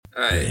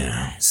All right.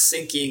 Yeah.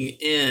 Sinking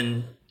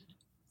in.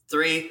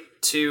 3,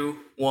 2,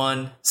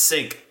 1,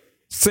 sink.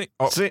 It's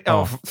been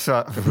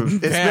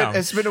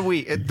a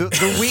week.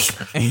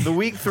 The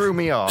week threw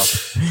me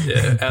off.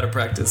 Yeah, out of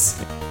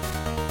practice.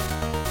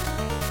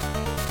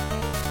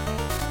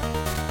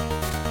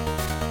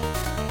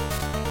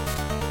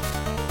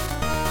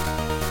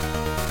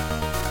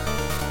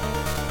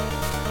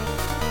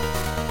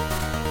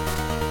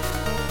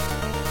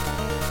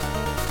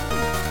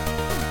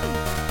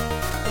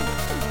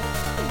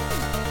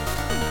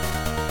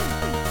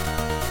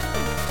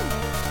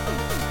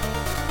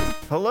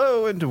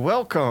 Hello and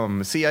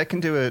welcome. See, I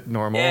can do it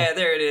normal. Yeah,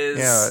 there it is.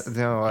 Yeah,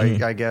 no,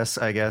 I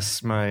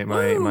guess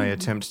my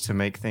attempt to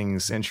make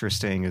things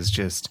interesting is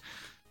just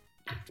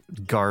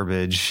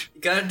garbage.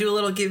 You gotta do a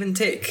little give and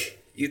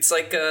take. It's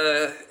like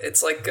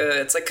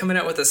coming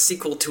out with a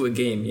sequel to a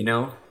game, you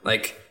know?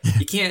 Like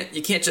you can't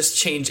just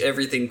change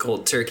everything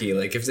cold turkey.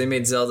 Like if they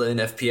made Zelda in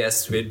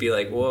FPS, we'd be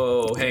like,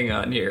 whoa, hang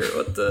on here,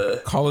 what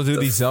the Call of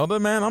Duty Zelda,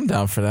 man? I'm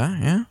down for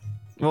that. Yeah.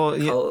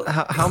 Well,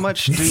 how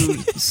much do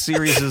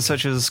series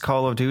such as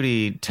Call of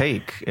Duty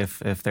take if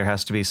there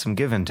has to be some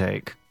give and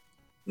take?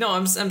 No,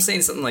 I'm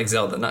saying something like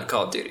Zelda, not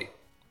Call of Duty.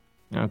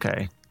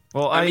 Okay.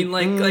 Well, I mean,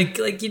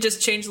 like you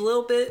just change a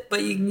little bit,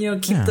 but you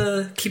keep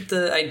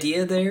the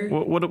idea there.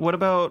 What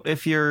about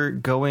if you're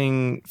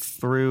going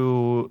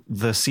through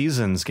the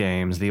Seasons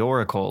games, the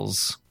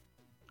Oracles,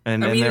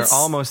 and they're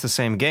almost the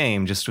same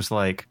game, just with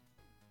like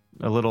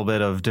a little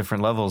bit of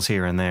different levels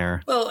here and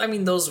there. Well, I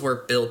mean, those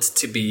were built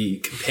to be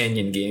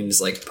companion games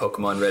like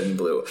Pokemon Red and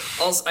Blue.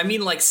 Also, I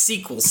mean, like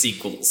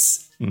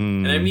sequels.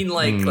 And I mean,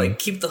 like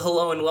keep the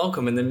hello and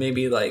welcome, and then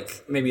maybe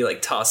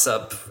toss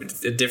up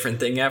a different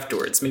thing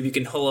afterwards. Maybe you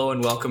can hello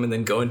and welcome, and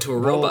then go into a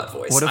robot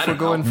voice. What if we're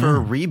going for a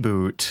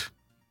reboot?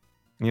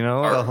 You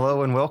know, a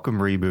hello and welcome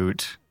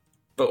reboot.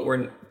 But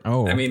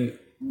I mean,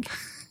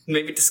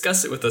 maybe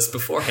discuss it with us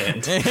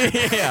beforehand.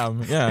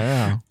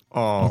 Yeah.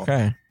 Oh,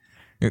 okay.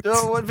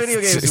 So, what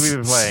video games have we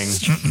been playing?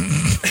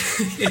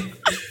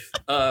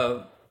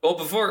 Well,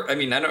 before, I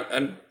mean, I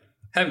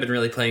haven't been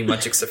really playing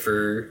much except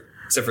for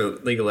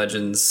League of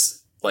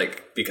Legends,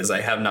 like because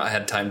I have not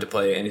had time to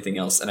play anything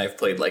else, and I've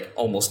played like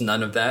almost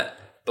none of that.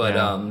 But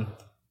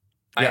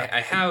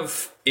I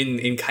have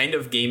in kind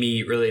of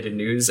gamey related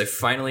news, I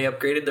finally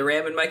upgraded the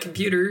RAM in my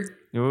computer.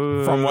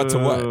 Ooh. From what to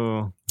what?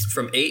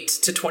 From 8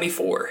 to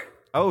 24.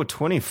 Oh,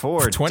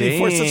 24.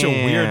 24 is such a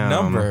weird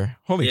number.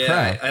 Holy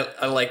crap.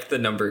 I like the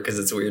number because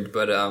it's weird,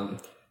 but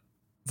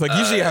it's like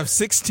usually you have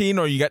 16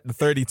 or you get the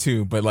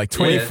 32, but like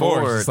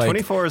 24 is like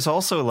 24 is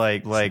also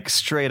like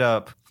straight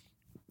up.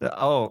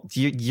 Oh,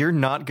 you're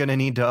not gonna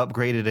need to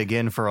upgrade it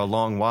again for a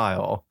long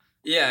while.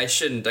 Yeah, I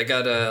shouldn't. I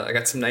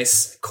got some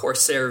nice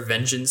Corsair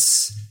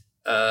Vengeance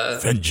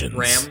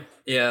RAM.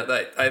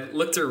 Yeah, I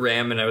looked through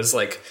RAM and I was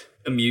like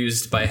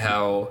amused by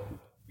how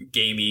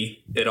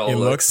gamey it all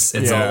looks.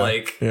 It's all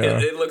like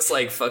it looks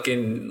like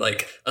fucking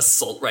like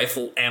assault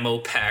rifle ammo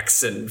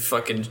packs and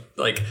fucking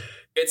like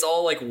it's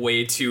all like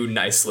way too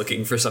nice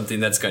looking for something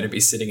that's going to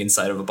be sitting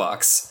inside of a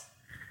box.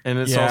 And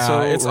it's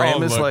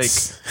RAM is like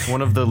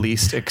one of the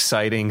least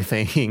exciting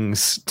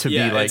things to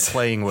be like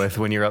playing with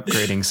when you're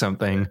upgrading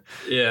something.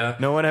 Yeah.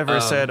 No one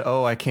ever said,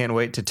 "Oh, I can't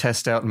wait to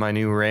test out my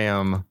new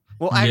RAM."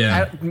 Well,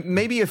 I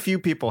maybe a few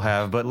people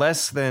have, but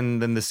less than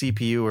the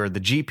CPU or the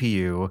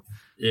GPU.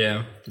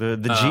 Yeah. The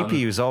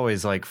GPU is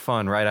always like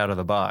fun right out of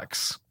the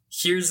box.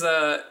 Here's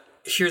a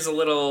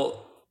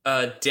little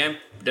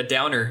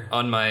downer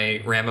on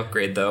my RAM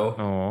upgrade though.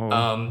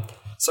 Oh.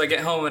 So I get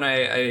home and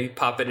I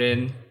pop it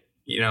in,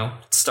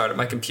 start up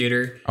my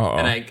computer,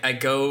 and I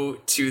go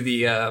to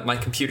the my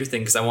computer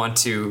thing because I wanted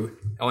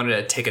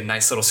to take a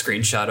nice little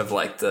screenshot of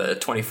like the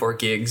 24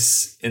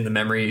 gigs in the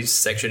memory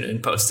section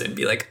and post it and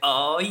be like,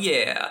 oh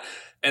yeah.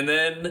 And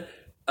then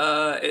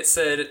it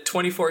said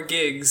 24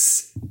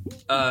 gigs,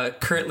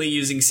 currently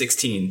using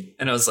 16.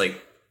 And I was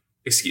like,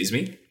 excuse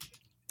me?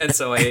 And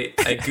so I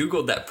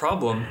Googled that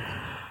problem.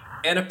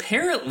 And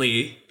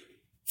apparently,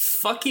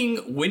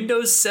 fucking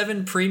Windows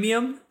 7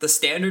 Premium, the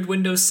standard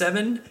Windows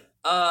 7,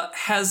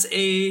 has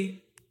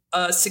a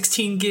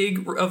 16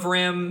 gig of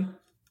RAM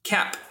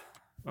cap.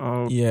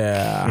 Oh,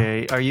 yeah.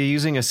 Okay. Are you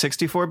using a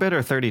 64-bit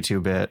or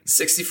 32-bit?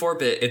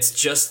 64-bit. It's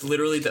just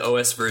literally the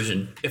OS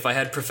version. If I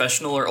had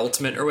professional or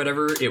ultimate or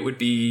whatever, it would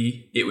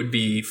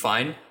be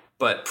fine.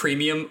 But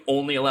premium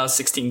only allows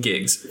 16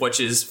 gigs, which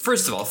is,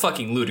 first of all,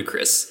 fucking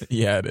ludicrous.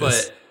 Yeah, it is.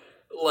 But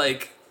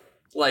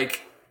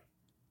like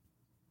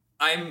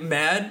I'm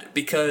mad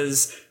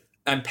because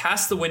I'm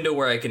past the window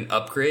where I can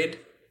upgrade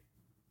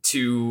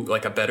to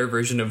like a better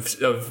version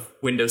of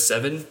Windows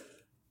 7,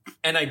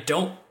 and I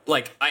don't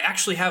I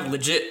actually have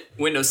legit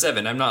Windows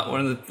 7. I'm not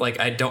one of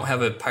the I don't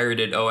have a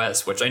pirated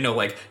OS, which I know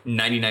like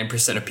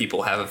 99% of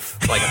people have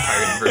like a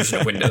pirated version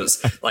of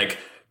Windows. Like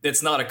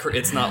it's not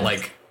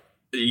like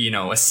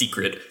a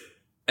secret,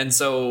 and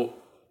so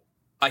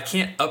I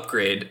can't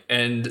upgrade,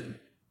 and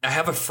I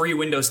have a free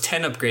Windows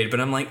 10 upgrade, but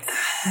I'm like,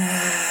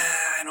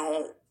 I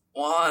don't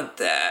want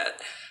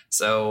that.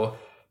 So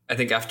I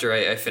think after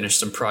I finish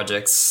some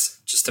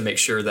projects just to make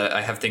sure that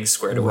I have things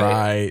squared away.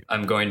 Right.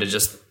 I'm going to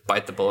just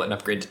bite the bullet and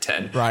upgrade to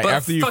 10. Right. But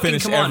after you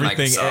finish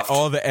everything,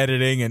 all the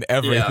editing and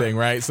everything,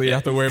 right? So you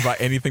have to worry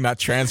about anything not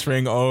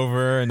transferring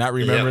over and not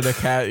remember the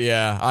cat.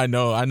 Yeah, I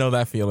know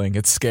that feeling.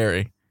 It's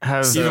scary.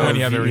 Even when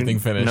you have everything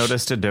finished.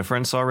 Noticed a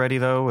difference already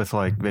though with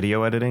like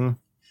video editing?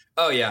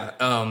 Oh yeah.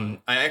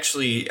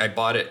 I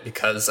bought it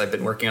because I've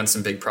been working on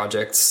some big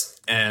projects,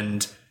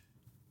 and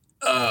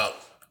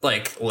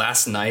like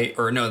last night,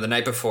 or no, the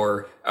night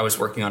before, I was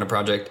working on a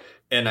project,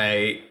 and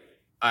I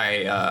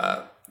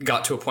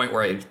got to a point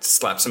where I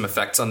slapped some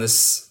effects on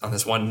this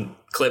one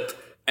clip,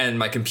 and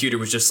my computer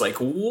was just like,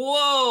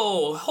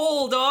 whoa,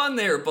 hold on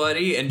there,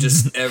 buddy. And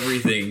just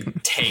everything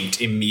tanked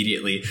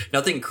immediately.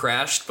 Nothing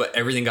crashed, but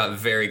everything got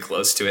very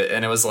close to it.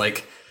 And I was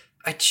like,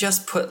 I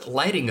just put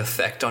lighting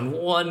effect on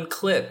one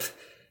clip.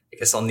 I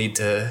guess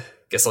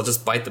I'll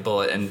just bite the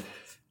bullet. And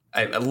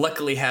I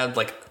luckily had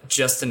like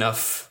just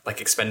enough like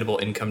expendable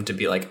income to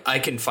be like, I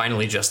can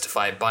finally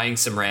justify buying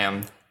some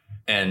RAM,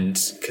 and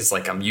because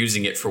like I'm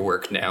using it for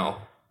work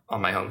now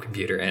on my home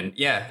computer. And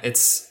yeah,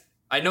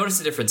 I noticed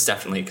a difference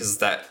definitely, because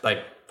that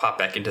I popped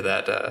back into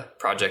that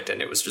project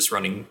and it was just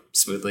running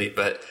smoothly.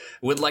 But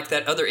would like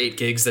that other 8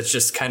 gigs that's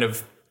just kind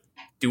of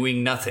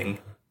doing nothing.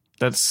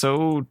 That's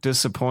so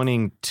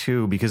disappointing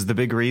too, because the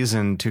big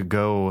reason to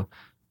go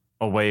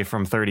away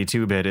from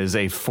 32-bit is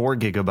a 4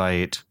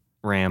 gigabyte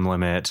RAM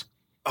limit.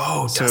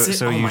 Oh, does it?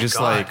 So you just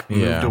God. like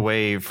moved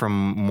away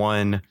from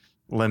one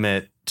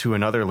limit to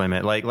another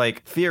limit.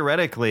 Like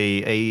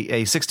theoretically,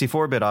 a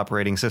 64-bit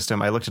operating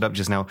system, I looked it up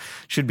just now,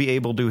 should be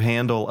able to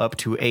handle up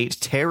to 8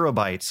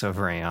 terabytes of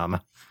RAM,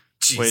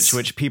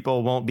 which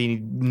people won't be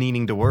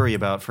needing to worry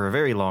about for a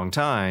very long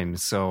time.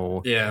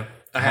 So yeah,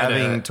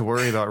 having to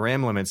worry about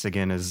RAM limits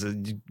again is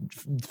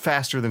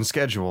faster than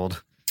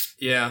scheduled.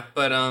 Yeah,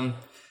 but I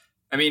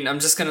mean, I'm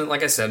just gonna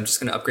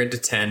upgrade to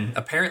 10.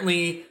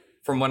 Apparently,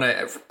 from what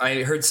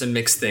I heard some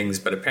mixed things,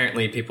 but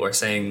apparently people are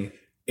saying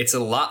it's a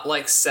lot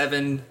like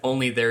 7,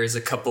 only there is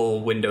a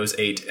couple Windows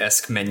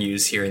 8-esque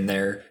menus here and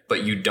there,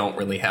 but you don't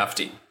really have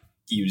to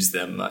use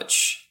them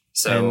much.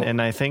 So,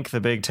 and I think the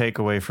big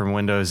takeaway from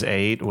Windows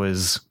 8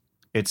 was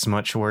it's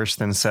much worse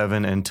than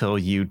 7 until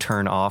you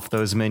turn off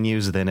those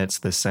menus, then it's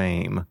the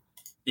same.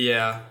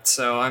 Yeah,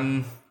 so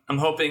I'm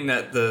hoping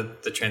that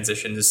the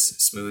transition is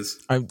smooth.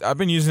 I've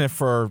been using it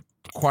for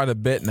quite a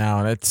bit now,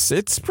 and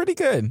it's pretty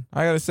good.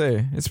 I gotta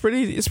say, it's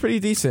pretty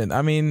decent.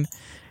 I mean,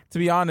 to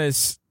be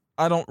honest,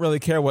 I don't really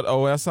care what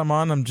OS I'm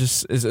on. I'm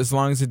just as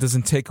long as it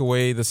doesn't take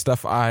away the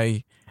stuff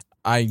I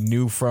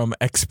knew from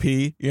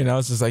XP. You know,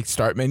 it's just like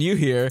start menu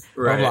here.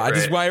 Right, blah, blah. Right. I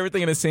just want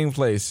everything in the same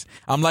place.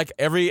 I'm like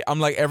every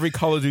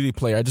Call of Duty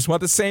player. I just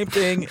want the same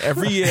thing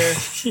every year.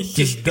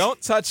 Just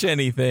don't touch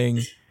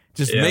anything.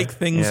 Just make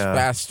things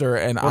faster,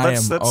 and I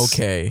am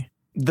okay.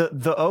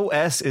 The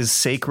OS is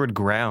sacred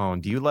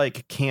ground. You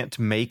like can't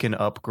make an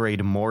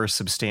upgrade more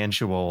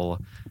substantial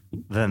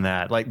than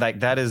that. Like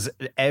that is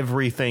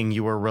everything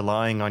you were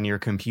relying on your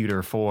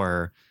computer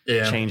for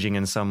changing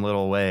in some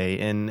little way.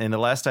 And the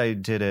last I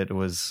did it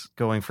was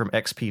going from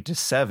XP to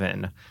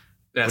 7,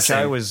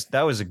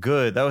 that was a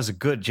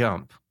good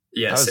jump.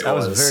 Yes, I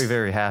was very,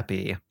 very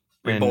happy.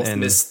 We both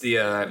missed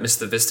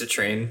the Vista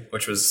train,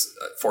 which was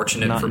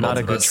fortunate for both of us. Not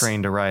a good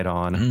train to ride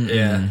on. Mm-mm.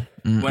 Yeah.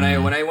 Mm-mm.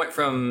 When I went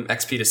from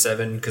XP to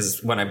 7,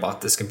 because when I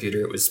bought this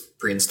computer, it was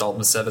pre-installed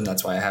with 7.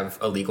 That's why I have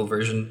a legal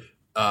version.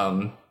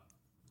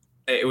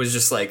 It was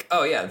just like,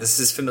 oh yeah, this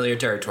is familiar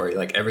territory.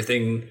 Like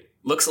everything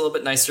looks a little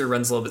bit nicer,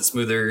 runs a little bit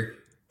smoother,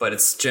 but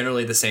it's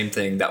generally the same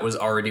thing that was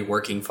already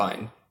working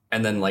fine.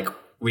 And then like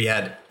we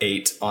had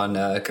 8 on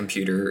a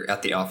computer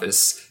at the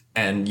office,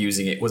 and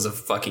using it was a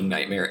fucking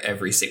nightmare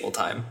every single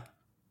time.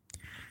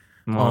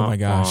 Oh my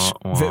gosh.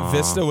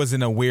 Vista was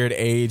in a weird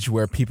age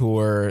where people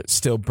were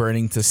still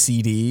burning to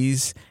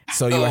CDs.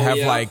 So you would have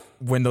like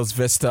Windows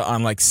Vista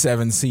on like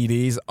 7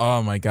 CDs.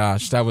 Oh my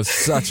gosh. That was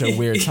such a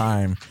weird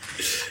time.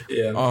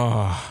 Yeah.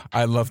 Oh,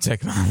 I love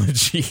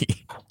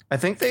technology. I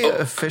think they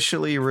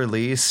officially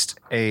released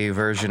a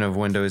version of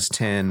Windows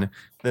 10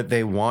 that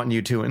they want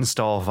you to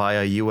install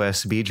via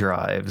USB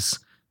drives.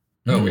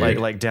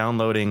 Like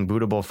downloading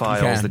bootable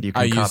files that you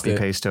can copy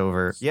paste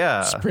over.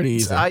 Yeah. It's pretty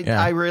easy.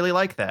 I really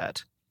like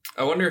that.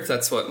 I wonder if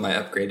that's what my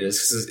upgrade is,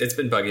 because it's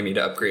been bugging me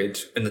to upgrade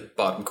in the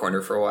bottom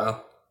corner for a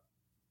while.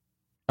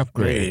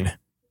 Upgrade.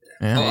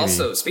 Yeah. Oh,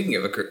 also, speaking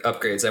of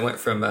upgrades, I went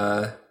from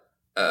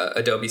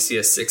Adobe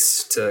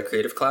CS6 to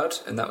Creative Cloud,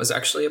 and that was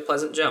actually a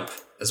pleasant jump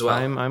as well.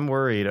 I'm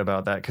worried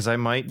about that, because I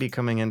might be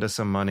coming into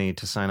some money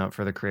to sign up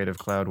for the Creative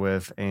Cloud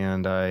with,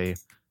 and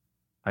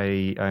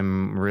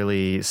I'm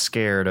really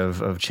scared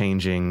of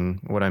changing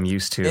what I'm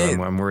used to.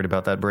 I'm worried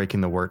about that breaking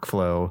the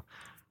workflow.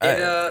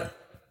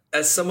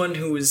 As someone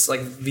who is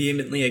like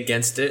vehemently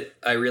against it,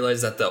 I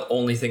realize that the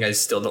only thing I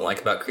still don't like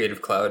about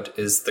Creative Cloud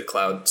is the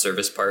cloud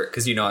service part.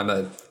 Because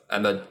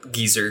I'm a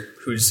geezer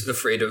who's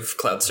afraid of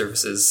cloud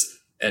services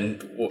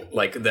and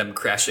like them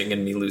crashing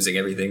and me losing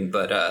everything.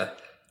 But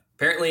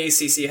apparently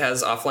CC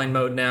has offline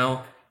mode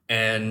now,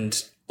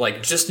 and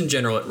like just in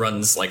general, it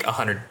runs like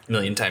 100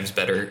 million times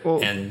better.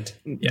 Well, and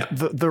yeah,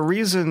 the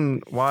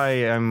reason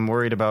why I'm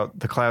worried about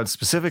the cloud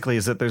specifically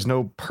is that there's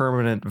no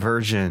permanent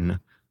version.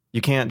 You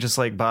can't just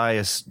like buy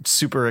a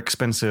super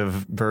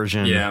expensive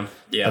version of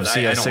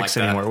CS6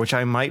 anymore, which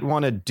I might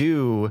want to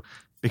do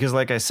because,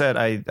 like I said,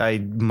 I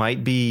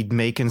might be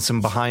making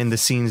some behind the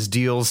scenes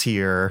deals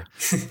here.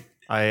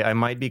 I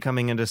might be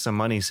coming into some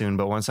money soon,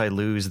 but once I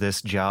lose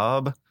this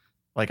job,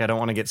 like I don't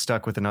want to get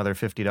stuck with another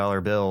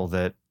 $50 bill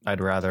that I'd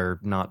rather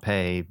not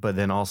pay. But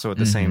then also at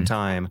the same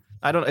time,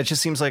 it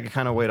just seems like a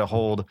kind of way to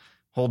hold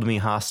me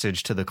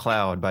hostage to the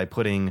cloud by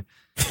putting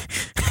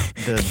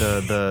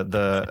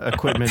the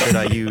equipment that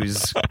I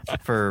use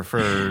for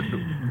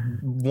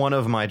one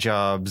of my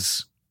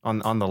jobs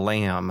on the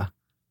lamb.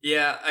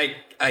 Yeah,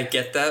 I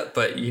get that,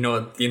 but you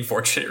know the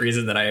unfortunate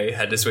reason that I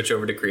had to switch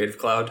over to Creative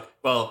Cloud?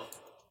 Well,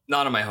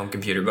 not on my home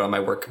computer, but on my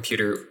work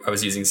computer, I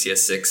was using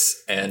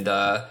CS6, and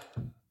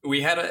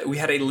we had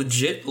a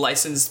legit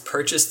licensed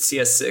purchased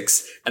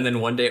CS6, and then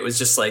one day it was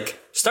just like,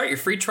 start your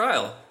free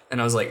trial, and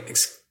I was like,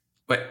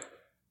 wait,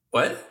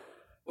 what?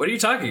 What are you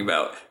talking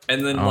about?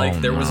 And then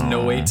there was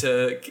no way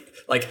to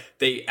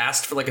they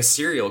asked for like a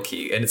serial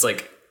key, and it's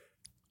like,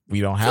 we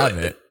don't have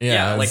it.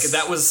 Yeah, like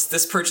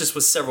this purchase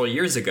was several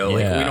years ago.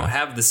 Like we don't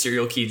have the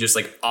serial key just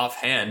like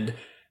offhand.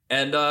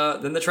 And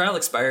then the trial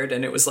expired,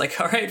 and it was like,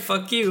 all right,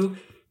 fuck you,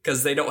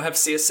 because they don't have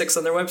CS6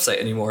 on their website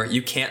anymore.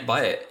 You can't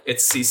buy it.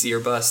 It's CC or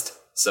bust.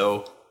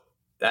 So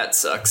that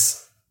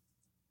sucks.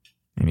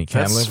 And you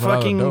can't live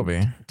without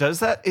Adobe.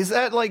 Is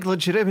that like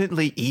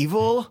legitimately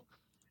evil?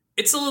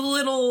 It's a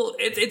little.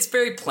 It's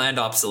very planned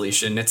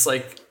obsolescence. It's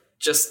like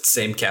just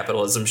same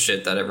capitalism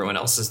shit that everyone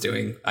else is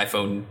doing.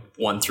 iPhone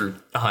 1 through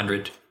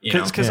 100.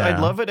 Because I'd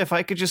love it if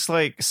I could just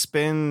like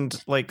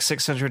spend like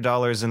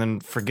 $600 and then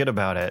forget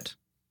about it.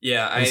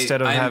 Yeah,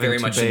 instead of I am having very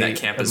to much pay in that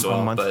camp as well.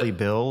 A monthly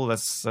bill.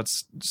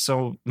 That's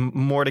so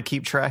more to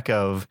keep track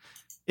of.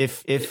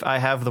 If I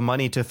have the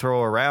money to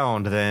throw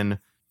around, then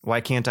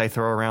why can't I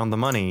throw around the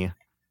money?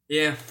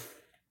 Yeah.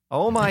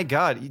 Oh my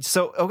God.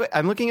 So okay,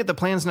 I'm looking at the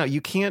plans now.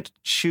 You can't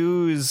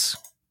choose.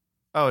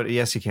 Oh,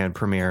 yes, you can.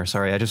 Premiere.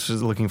 Sorry, I just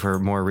was looking for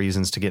more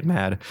reasons to get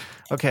mad.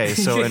 Okay,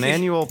 so an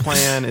annual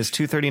plan is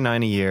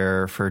 $239 a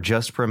year for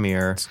just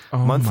Premiere. Oh,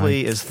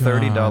 monthly is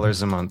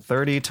 $30 a month.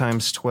 30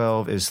 times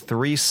 12 is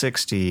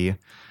 $360.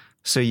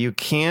 So you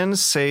can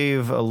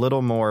save a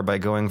little more by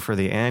going for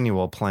the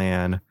annual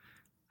plan.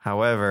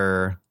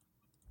 However,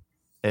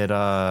 you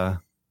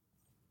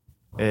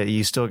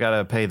still got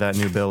to pay that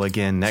new bill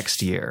again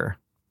next year.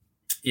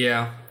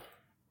 Yeah,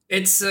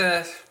 it's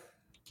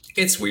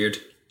weird.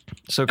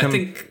 So I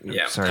think,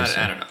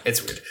 I don't know.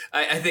 It's weird.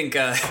 I think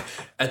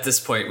at this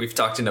point we've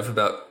talked enough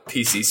about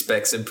PC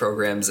specs and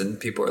programs, and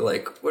people are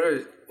like, "What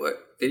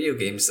video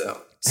games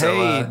though?" So,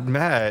 hey,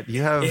 Matt,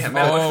 you have. Yeah,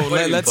 Matt, what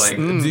are you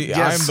playing?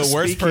 I'm the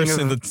worst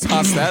person to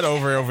toss that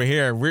over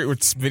here.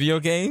 It's video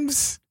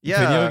games.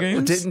 Yeah, video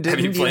games. Have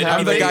you played?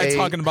 I'm the guy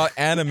talking about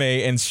anime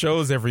and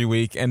shows every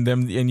week, and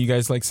you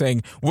guys like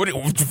saying, "What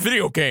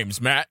video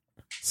games, Matt?"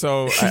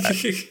 So,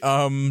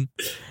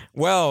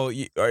 well,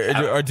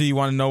 or do you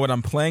want to know what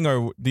I'm playing,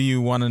 or do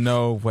you want to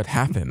know what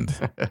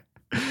happened?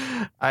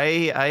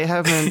 I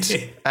haven't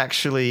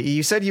actually.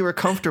 You said you were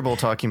comfortable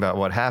talking about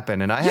what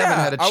happened, and I haven't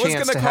had a chance to I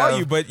was going to call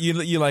you, but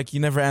you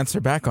never answer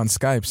back on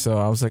Skype, so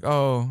I was like,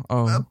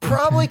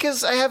 probably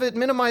because I have it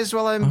minimized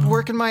while I'm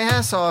working my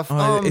ass off.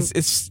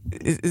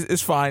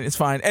 It's fine. It's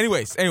fine.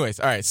 Anyways,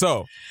 all right.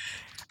 So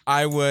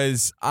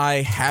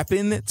I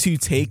happened to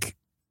take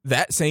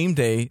that same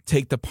day,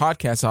 take the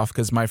podcast off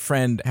because my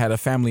friend had a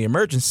family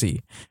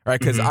emergency, right?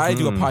 Because I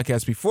do a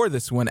podcast before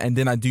this one, and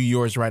then I do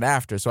yours right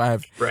after. So I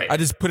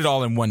just put it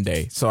all in one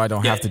day, so I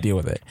don't have to deal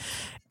with it.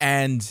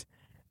 And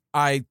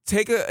I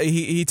take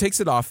he takes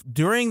it off.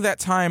 During that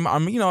time,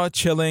 I'm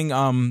chilling,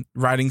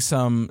 writing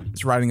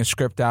a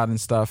script out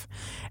and stuff,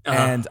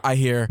 and I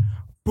hear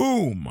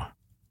boom,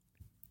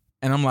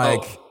 and I'm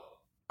like,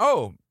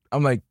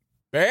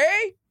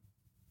 hey.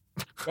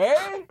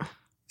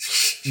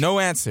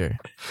 No answer.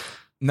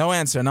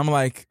 And I'm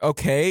like,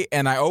 okay.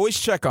 And I always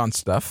check on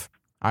stuff.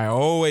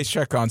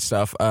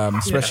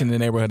 Especially in the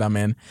neighborhood I'm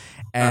in.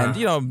 And,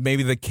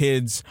 maybe the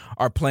kids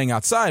are playing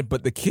outside,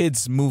 but the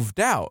kids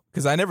moved out.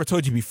 Because I never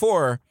told you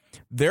before,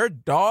 their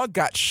dog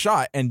got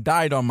shot and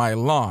died on my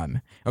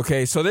lawn.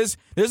 Okay, so there's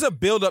a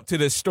build up to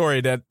this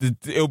story that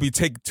it'll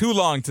take too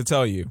long to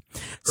tell you.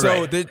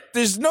 So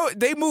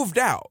they moved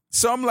out.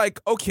 So I'm like,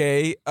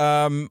 okay,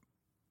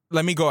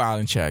 let me go out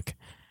and check.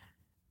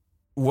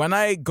 When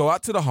I go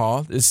out to the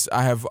hall,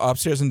 I have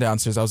upstairs and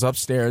downstairs. I was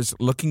upstairs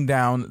looking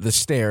down the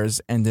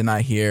stairs, and then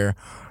I hear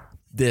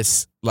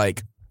this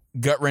like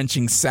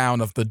gut-wrenching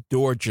sound of the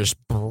door just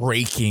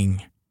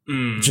breaking.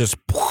 And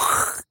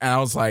I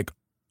was like,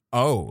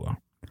 oh.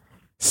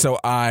 So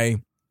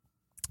I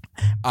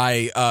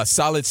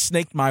solid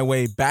snaked my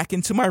way back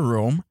into my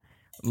room,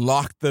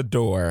 locked the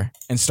door,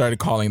 and started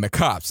calling the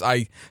cops.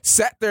 I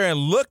sat there and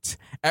looked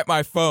at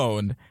my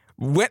phone,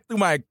 went through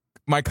my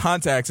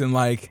contacts, and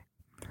like,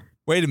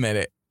 wait a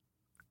minute.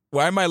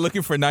 why am I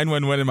looking for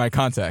 911 in my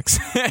contacts?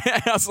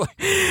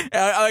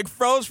 I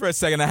froze for a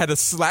second. I had to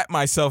slap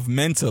myself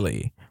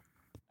mentally.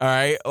 All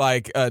right,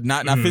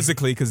 not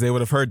physically, because they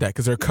would have heard that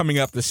because they're coming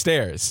up the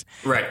stairs.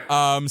 Right.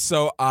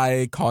 So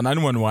I call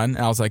 911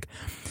 and I was like,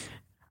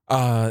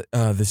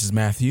 this is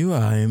Matthew.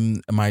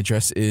 My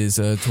address is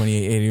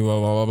 2880 blah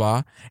blah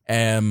blah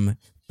blah.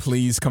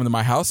 Please come to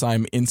my house.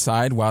 I'm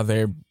inside while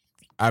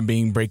I'm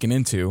being broken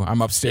into.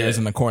 I'm upstairs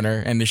in the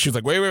corner, and she was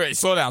like, wait,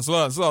 slow down.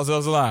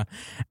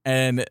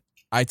 And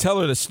I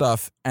tell her this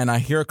stuff, and I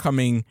hear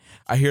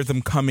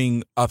them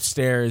coming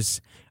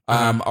upstairs.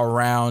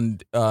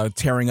 Around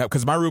tearing up,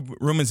 because my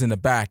room is in the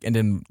back, and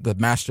then the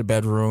master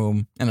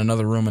bedroom and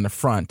another room in the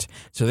front.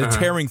 So they're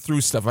tearing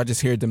through stuff. I just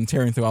hear them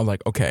tearing through. I'm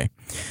like, okay,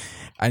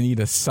 I need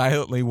to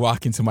silently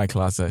walk into my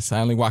closet.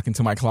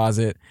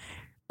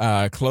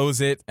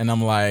 Close it, and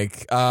I'm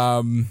like,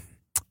 can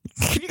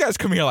you guys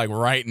come here like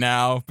right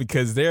now?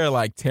 Because they're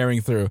like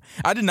tearing through.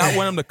 I did not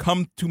want them to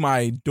come to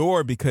my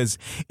door, because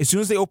as soon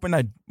as they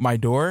open my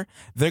door,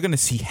 they're gonna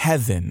see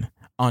heaven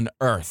on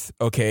earth.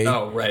 Okay.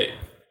 Oh, right.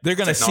 They're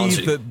going to see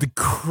the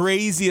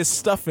craziest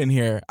stuff in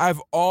here. I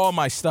have all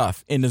my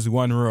stuff in this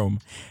one room.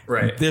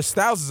 Right. There's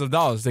thousands of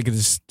dollars they could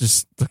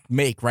just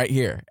make right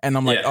here. And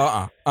I'm like,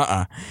 I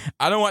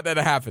don't want that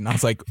to happen. I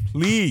was like,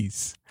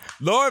 please,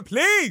 Lord,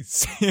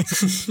 please.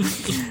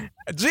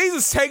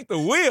 Jesus, take the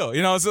wheel.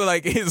 So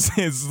like,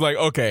 it's like,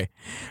 okay.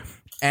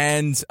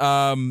 And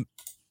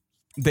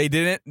they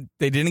didn't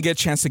get a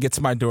chance to get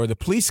to my door. The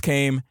police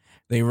came.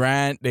 They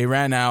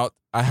ran out.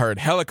 I heard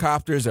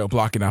helicopters. They were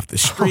blocking off the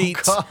street.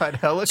 Oh, God.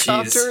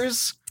 Helicopters?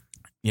 Jeez.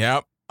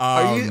 Yep.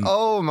 Are you?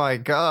 Oh, my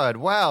God.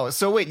 Wow.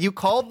 So, wait, you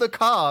called the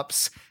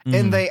cops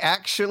and they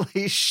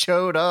actually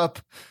showed up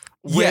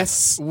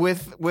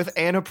with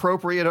an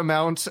appropriate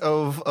amount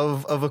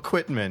of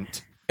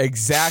equipment.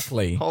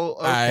 Exactly. Oh,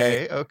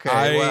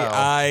 okay. Wow.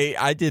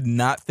 I did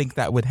not think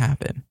that would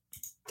happen.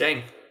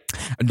 Dang.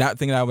 I did not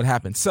think that would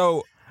happen.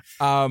 So,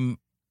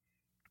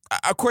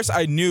 of course,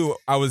 I knew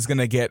I was going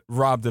to get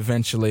robbed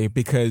eventually,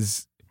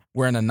 because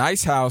we're in a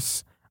nice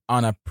house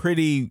on a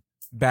pretty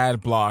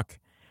bad block.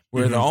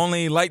 We're the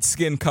only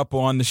light-skinned couple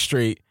on the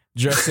street,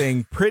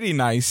 dressing pretty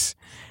nice,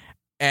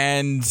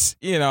 and,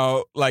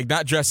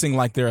 not dressing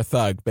like they're a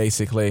thug,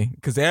 basically,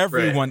 because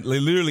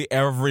literally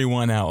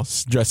everyone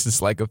else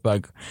dresses like a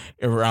thug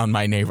around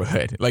my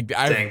neighborhood. Like,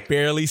 I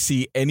barely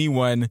see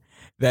anyone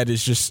that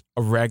is just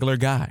a regular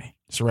guy.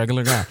 It's a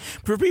regular guy.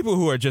 For people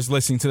who are just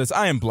listening to this,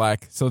 I am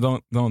black, so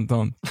don't. There's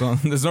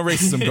no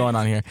racism going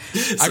on here.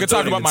 I can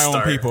talk about my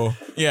own people.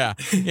 Yeah.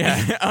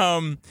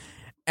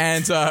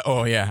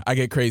 I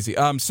get crazy.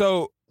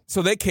 So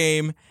they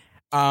came.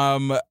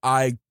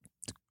 I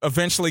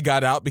eventually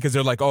got out because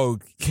they're like,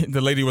 the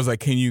lady was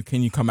like, can you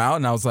come out?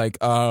 And I was like,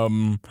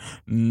 I've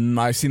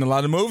seen a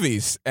lot of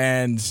movies,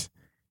 and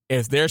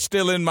if they're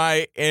still in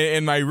my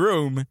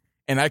room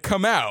and I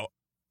come out,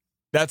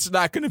 that's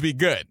not going to be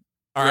good.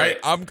 All right.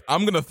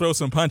 I'm gonna throw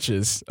some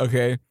punches.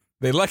 Okay,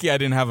 they're lucky I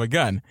didn't have a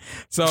gun,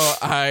 so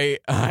I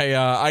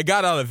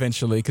got out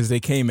eventually because they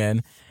came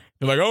in.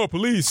 They're like, "Oh,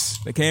 police!"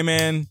 They came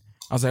in.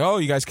 I was like, "Oh,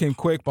 you guys came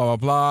quick." Blah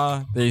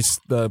blah blah.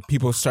 The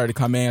people started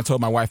coming in. I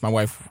told my wife. My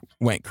wife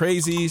went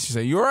crazy. She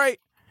said, "You all right?"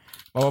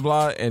 Blah blah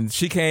blah. And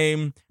she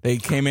came. They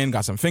came in,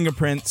 got some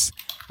fingerprints.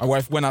 My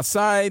wife went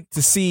outside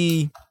to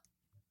see.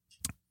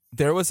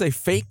 There was a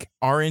fake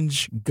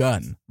orange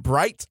gun,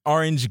 bright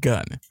orange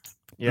gun.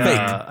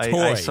 Yeah,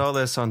 I saw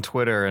this on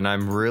Twitter, and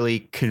I'm really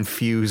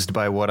confused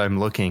by what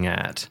I'm looking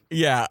at.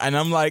 Yeah, and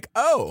I'm like,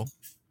 oh,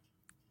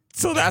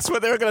 so that's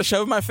what they were going to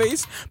shove in my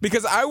face?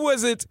 Because I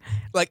wasn't,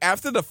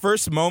 after the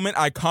first moment,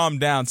 I calmed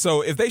down. So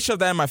if they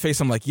shoved that in my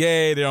face, I'm like,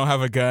 yay, they don't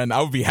have a gun.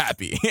 I would be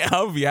happy.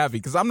 I would be happy,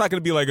 because I'm not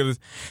going to be like,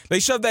 they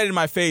shove that in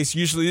my face.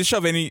 Usually they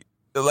shove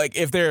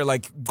if they're,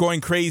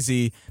 going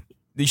crazy,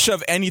 they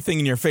shove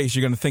anything in your face,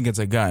 you're going to think it's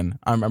a gun.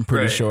 I'm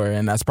pretty sure,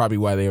 and that's probably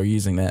why they were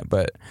using that,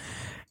 but...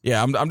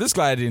 Yeah, I'm just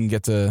glad I didn't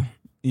get to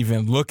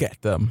even look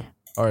at them,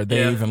 or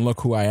they even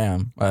look who I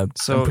am.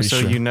 So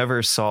you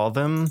never saw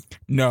them?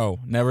 No,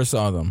 never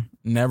saw them.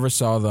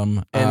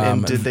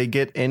 And did they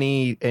get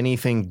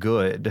anything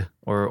good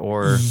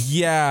or?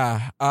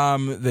 Yeah,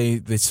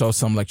 they saw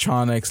some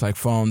electronics like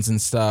phones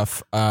and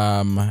stuff.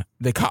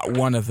 They caught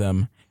one of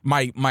them.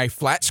 My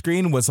flat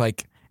screen was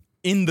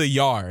in the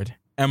yard,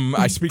 and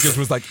my speakers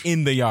was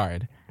in the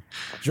yard.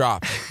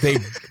 Drop. They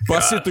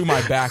busted through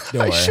my back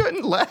door. I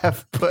shouldn't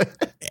laugh, but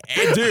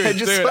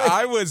dude,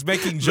 I was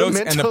making jokes,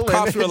 and the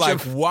cops were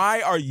like, "Why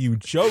are you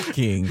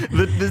joking?"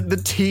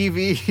 The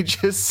TV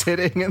just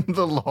sitting in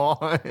the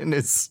lawn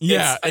is.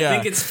 I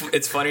think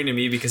it's funny to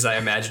me because I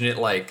imagine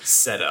it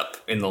set up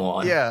in the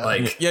lawn.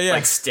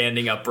 Like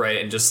standing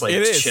upright and just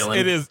chilling.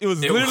 It is. It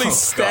was literally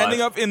standing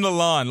up in the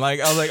lawn. I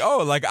was like,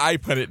 oh, I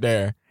put it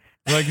there.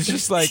 It's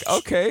just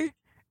okay.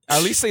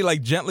 At least they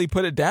gently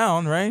put it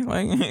down, right?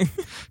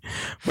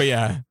 But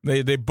yeah,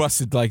 they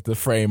busted the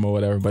frame or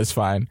whatever, but it's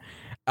fine.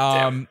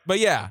 But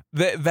yeah,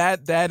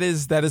 that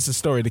is the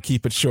story, to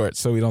keep it short,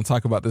 so we don't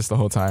talk about this the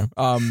whole time.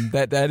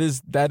 That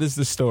is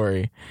the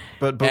story.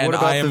 But what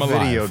about the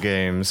video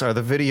games? Are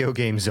the video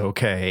games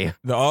okay?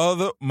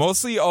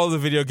 Mostly all the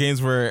video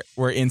games were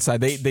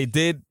inside. They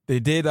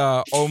did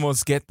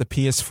almost get the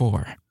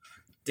PS4.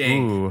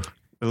 Dang. Ooh,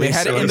 they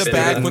had it in the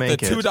bag with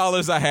the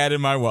 $2 I had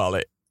in my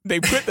wallet. They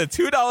put the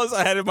 $2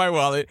 I had in my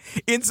wallet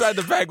inside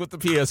the bag with the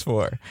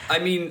PS4. I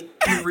mean,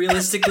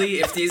 realistically,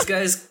 if these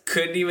guys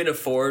couldn't even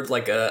afford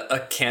like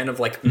a can of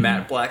like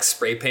matte black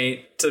spray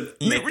paint to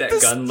make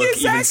that gun look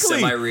even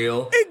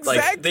semi-real,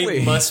 like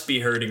they must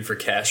be hurting for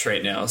cash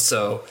right now.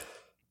 So,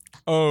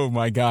 oh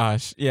my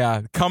gosh,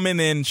 yeah, coming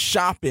in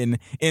shopping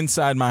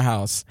inside my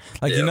house.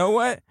 Like, you know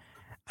what?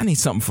 I need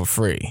something for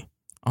free.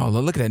 Oh,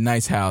 look at that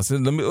nice house.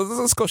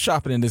 Let's go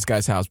shopping in this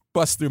guy's house.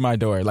 Bust through my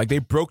door. Like, they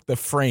broke the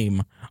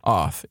frame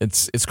off.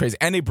 It's crazy.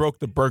 And they broke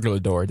the burglar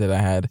door that I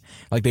had.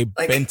 Like, they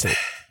bent it.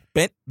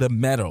 Bent the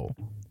metal.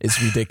 It's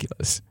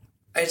ridiculous.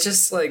 I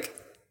just, like,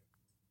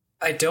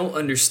 I don't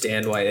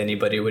understand why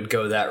anybody would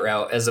go that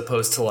route as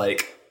opposed to,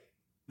 like,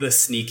 the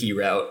sneaky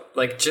route.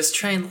 Like, just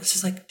try and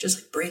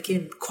just break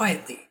in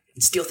quietly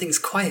and steal things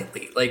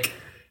quietly. Like,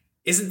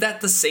 isn't that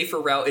the safer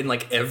route in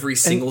like every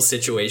single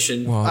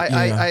situation? Well,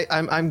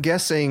 I'm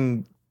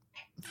guessing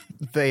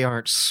they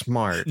aren't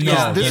smart.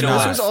 No, this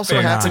was also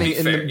happening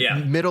in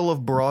the middle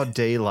of broad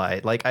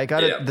daylight. Like I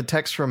got the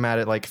text from Matt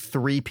at like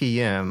 3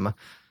 p.m.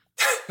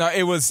 No,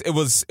 it was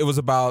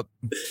about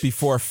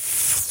before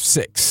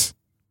 6.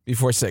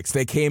 Before 6,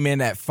 they came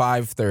in at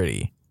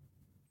 5:30.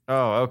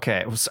 Oh,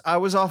 okay. I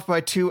was off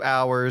by 2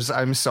 hours.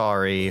 I'm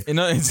sorry,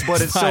 it's fine,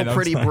 still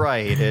pretty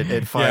bright at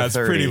 5:30. Yeah, it's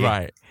pretty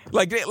bright.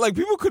 Like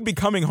people could be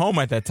coming home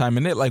at that time,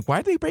 and they're like, "Why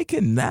did they break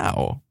in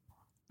now?"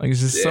 Like,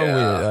 it's just so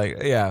weird.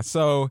 Like,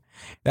 so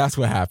that's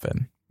what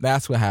happened.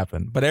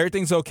 But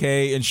everything's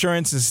okay.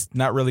 Insurance is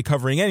not really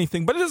covering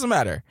anything, but it doesn't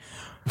matter.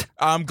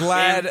 I'm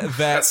glad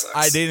that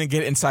I didn't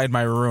get inside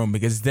my room,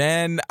 because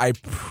then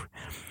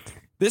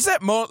there's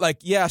that moment. Like,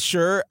 yeah,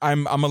 sure,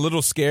 I'm a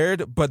little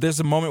scared, but there's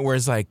a moment where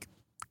it's like,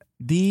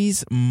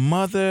 these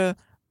mother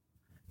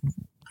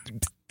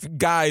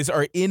guys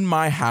are in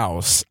my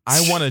house.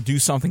 I want to do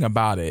something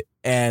about it.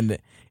 And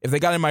if they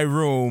got in my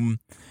room,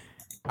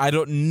 I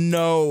don't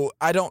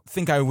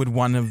think I would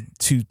want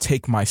to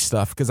take my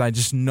stuff, because I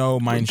just know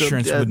my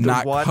insurance would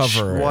not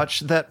cover it. Watch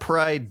that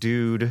pride,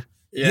 dude.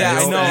 Yeah,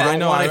 I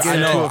know.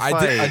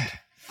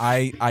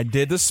 I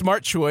did the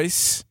smart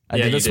choice.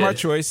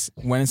 Choice.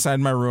 Went inside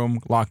my room,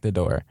 locked the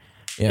door.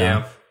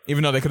 Yeah.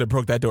 Even though they could have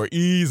broke that door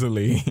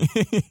easily.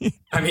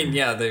 I mean,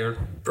 they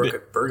broke a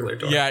burglar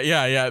door.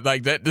 Yeah.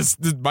 Like that. This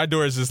my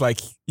door is just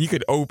like, you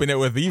could open it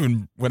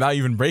without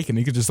even breaking.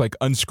 You could just like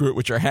unscrew it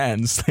with your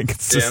hands. Like,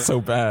 it's just so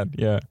bad.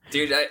 Yeah,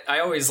 dude. I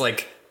always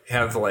like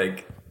have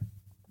like,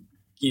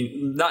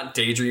 not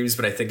daydreams,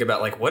 but I think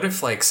about like, what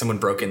if like someone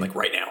broke in like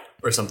right now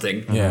or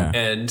something. Yeah,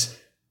 and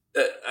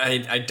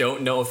I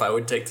don't know if I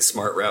would take the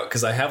smart route,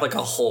 because I have like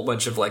a whole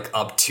bunch of like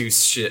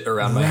obtuse shit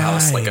around my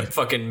house, like a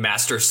fucking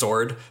master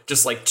sword,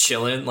 just like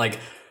chilling. Like,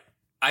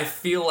 I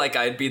feel like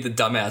I'd be the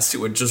dumbass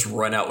who would just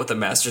run out with a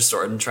master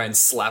sword and try and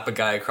slap a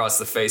guy across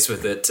the face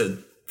with it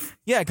to.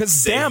 Yeah,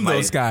 because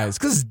those guys.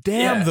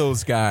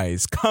 Those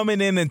guys coming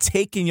in and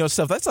taking your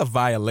stuff. That's a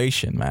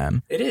violation,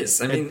 man. It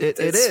is. I mean, it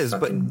is.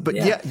 Fucking, but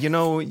yeah,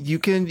 you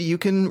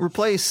can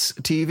replace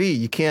TV.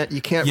 You can't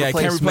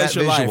replace Matt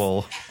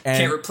Visual.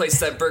 Can't replace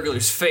that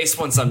burglar's face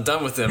once I'm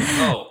done with him.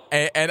 Oh,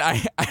 and I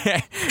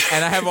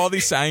have all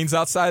these signs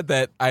outside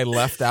that I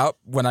left out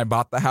when I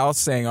bought the house,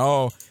 saying,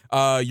 "Oh,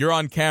 you're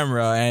on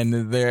camera,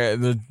 and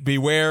the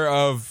beware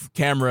of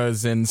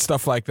cameras and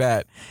stuff like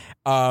that."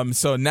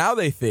 So now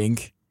they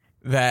think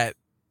that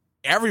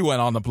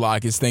everyone on the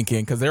block is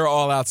thinking, because they're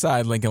all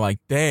outside thinking like,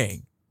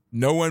 dang,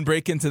 no one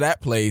break into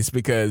that place,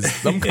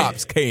 because them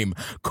cops came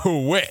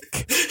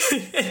quick,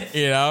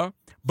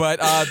 But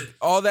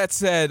all that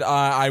said,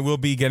 I will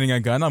be getting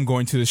a gun. I'm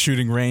going to the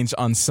shooting range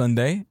on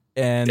Sunday,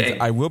 and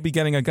I will be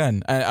getting a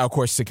gun. And of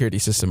course, security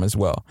system as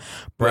well.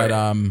 But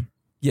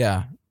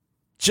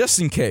just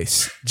in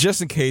case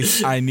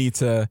I need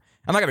to,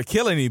 I'm not going to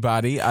kill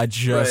anybody. I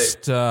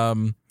just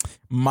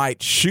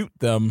might shoot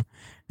them.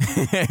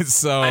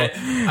 So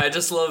I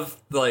just love,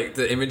 like,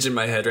 the image in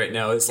my head right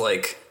now is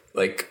like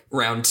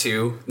round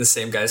 2, the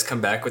same guys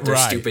come back with their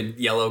stupid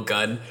yellow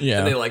gun,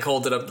 and they like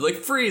hold it up like,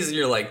 freeze, and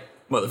you're like,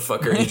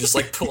 motherfucker, and you just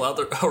like pull out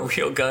a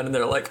real gun, and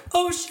they're like,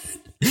 oh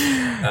shit.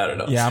 I don't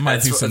know. Yeah, I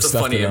might do some stuff. It's a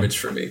funny image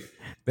for me.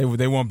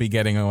 They won't be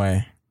getting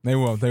away. They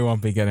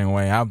won't be getting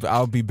away.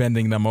 I'll be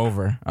bending them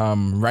over,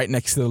 right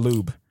next to the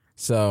lube.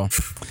 So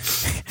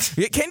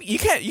you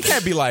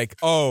can't be like,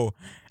 oh.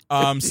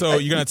 So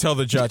you're going to tell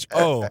the judge,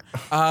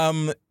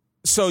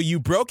 so you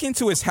broke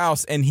into his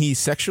house and he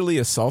sexually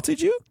assausted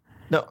you?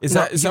 No, is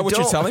that what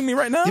you're telling me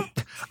right now?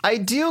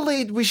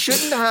 Ideally, we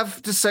shouldn't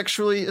have to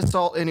sexually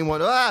assault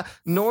anyone. For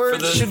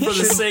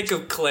the sake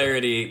of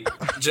clarity,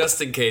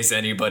 just in case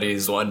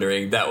anybody's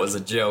wondering, that was a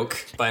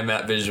joke by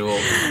Matt Visual.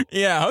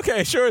 Yeah,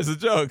 okay, sure, it's a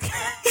joke.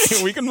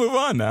 We can move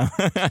on now.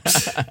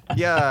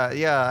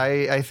 Yeah.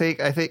 I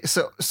think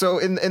so. So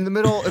in the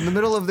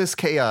middle of this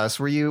chaos,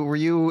 were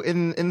you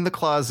in the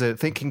closet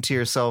thinking to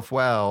yourself,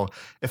 "Wow,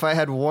 if I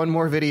had one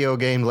more video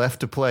game left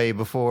to play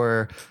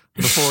before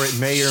it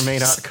may or may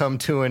not come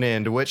to an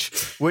end,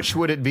 which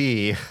would it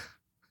be?"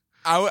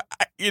 I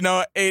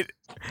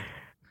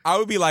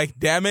would be like,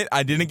 "Damn it,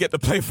 I didn't get to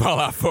play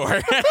Fallout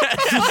 4."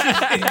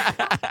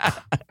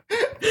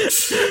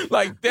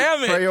 Like,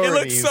 damn it, Priorities. It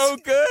looks so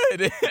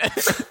good.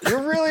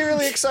 You're really,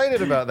 really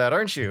excited about that,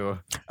 aren't you?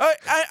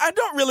 I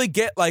don't really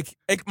get, like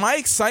my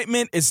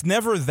excitement is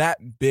never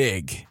that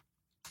big.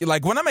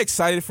 Like, when I'm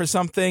excited for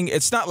something,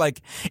 it's not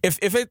like,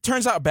 if it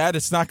turns out bad,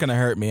 it's not going to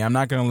hurt me. I'm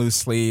not going to lose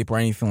sleep or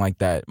anything like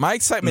that. My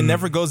excitement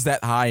never goes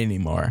that high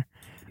anymore.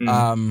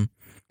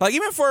 Like,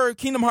 even for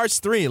Kingdom Hearts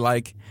 3,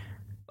 like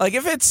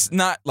if it's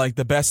not like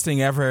the best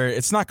thing ever,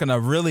 it's not going to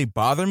really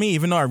bother me,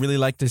 even though I really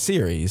like the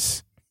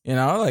series. You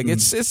know, like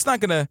it's not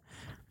gonna,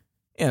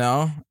 you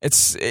know,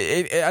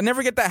 I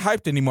never get that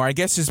hyped anymore. I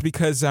guess it's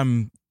because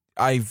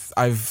I've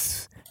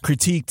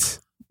critiqued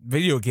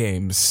video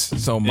games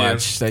so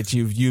much that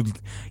you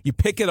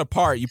pick it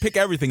apart, you pick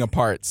everything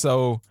apart.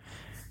 So,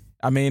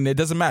 I mean, it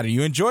doesn't matter.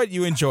 You enjoy it,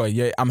 you enjoy it.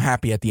 Yeah, I'm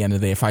happy at the end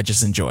of the day if I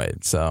just enjoy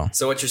it. So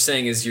what you're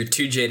saying is you're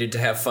too jaded to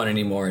have fun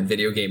anymore, and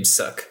video games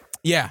suck.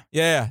 Yeah.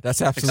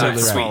 That's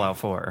absolutely right. Fallout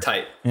 4.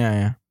 Tight.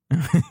 Yeah.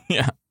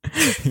 Yeah.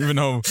 Even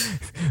though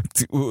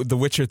The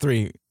Witcher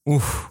 3,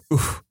 oof,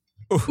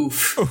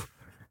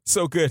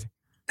 so good.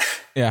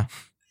 Yeah.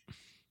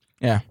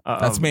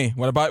 That's me.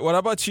 What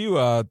about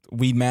you,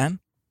 Weed Man?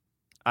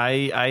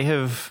 I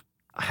have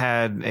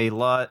had a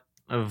lot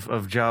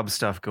of job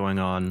stuff going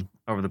on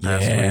over the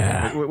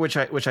past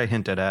week, which I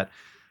hinted at.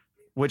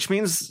 Which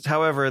means,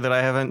 however, that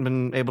I haven't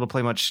been able to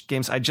play much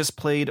games. I just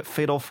played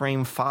Fatal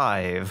Frame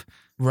 5.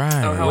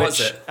 Right. Oh, how was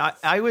it?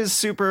 I was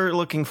super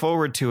looking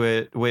forward to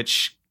it,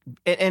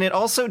 and it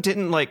also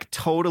didn't like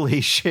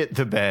totally shit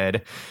the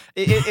bed.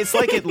 It's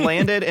like it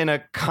landed in a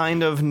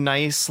kind of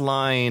nice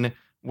line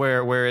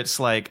where it's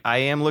like, I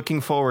am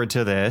looking forward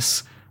to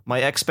this.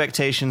 My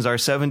expectations are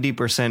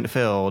 70%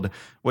 filled,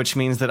 which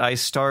means that I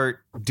start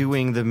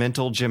doing the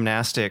mental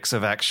gymnastics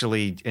of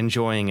actually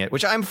enjoying it,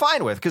 which I'm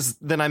fine with because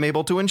then I'm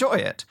able to enjoy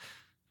it.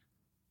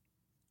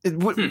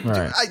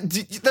 Right.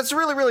 That's a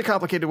really, really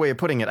complicated way of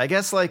putting it. I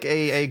guess like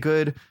a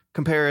good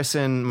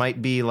comparison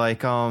might be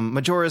like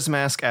Majora's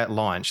Mask at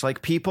launch.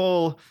 Like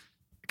people,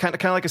 kind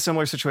of like a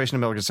similar situation to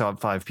Metal Gear Solid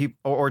 5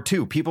 or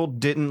 2. People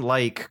didn't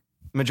like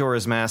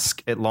Majora's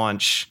Mask at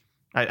launch.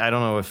 I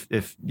don't know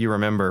if you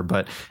remember,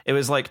 but it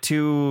was like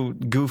too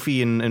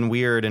goofy and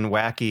weird and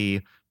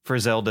wacky for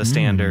Zelda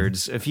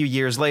standards. A few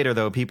years later,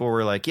 though, people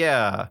were like,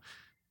 yeah.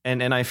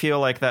 And I feel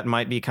like that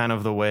might be kind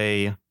of the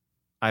way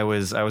I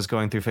was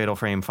going through Fatal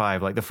Frame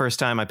 5. Like the first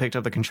time I picked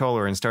up the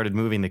controller and started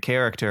moving the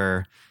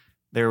character,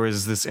 there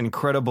was this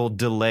incredible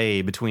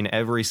delay between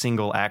every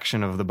single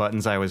action of the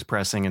buttons I was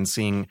pressing and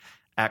seeing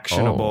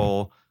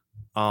actionable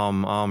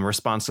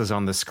responses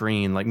on the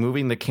screen. Like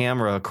moving the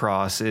camera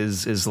across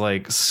is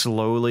like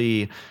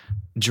slowly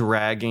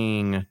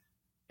dragging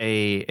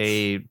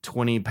a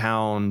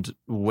 20-pound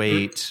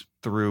weight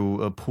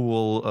through a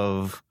pool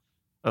of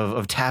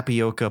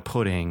tapioca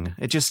pudding.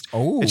 It just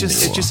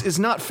is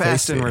not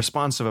fast and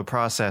responsive a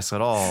process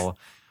at all.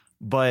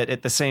 But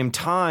at the same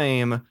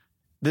time,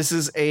 this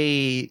is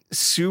a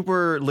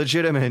super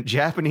legitimate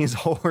Japanese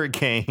horror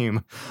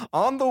game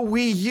on the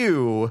Wii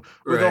U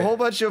with a whole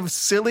bunch of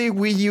silly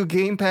Wii U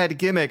gamepad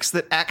gimmicks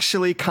that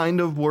actually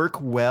kind of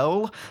work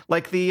well.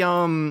 Like the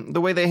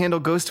way they handle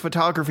ghost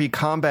photography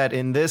combat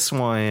in this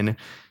one.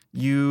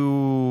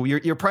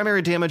 Your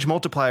primary damage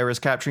multiplier is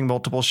capturing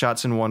multiple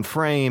shots in one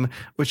frame,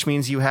 which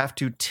means you have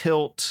to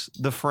tilt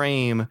the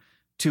frame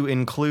to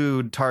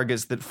include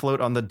targets that float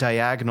on the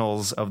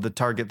diagonals of the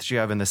target that you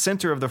have in the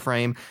center of the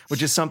frame,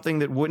 which is something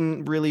that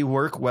wouldn't really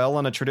work well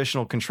on a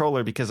traditional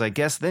controller, because I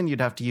guess then you'd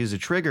have to use a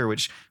trigger,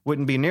 which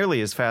wouldn't be nearly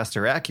as fast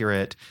or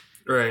accurate.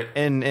 Right.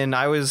 And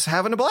I was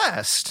having a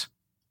blast.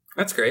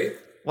 That's great.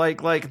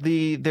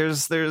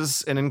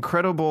 There's an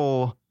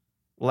incredible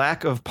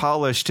lack of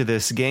polish to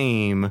this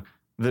game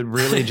that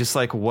really just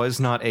like was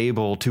not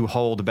able to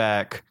hold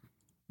back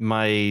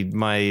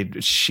my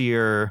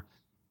sheer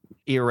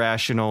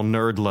irrational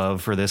nerd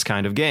love for this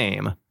kind of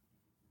game.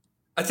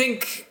 I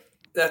think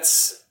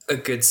that's a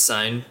good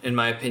sign, in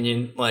my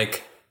opinion.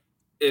 Like,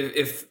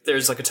 if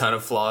there's like a ton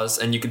of flaws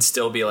and you can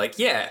still be like,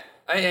 yeah,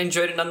 I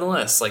enjoyed it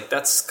nonetheless. Like,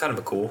 that's kind of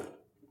a cool.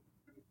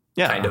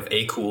 Yeah. Kind of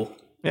a cool.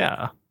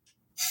 Yeah.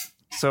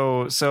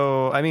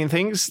 So I mean,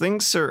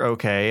 things are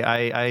okay.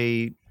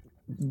 I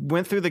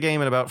went through the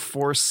game in about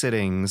 4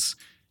 sittings.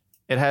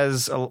 It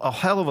has a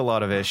hell of a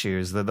lot of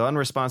issues. The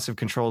unresponsive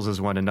controls is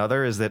one.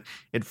 Another is that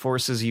it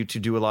forces you to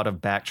do a lot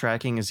of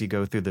backtracking as you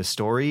go through the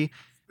story.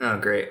 Oh,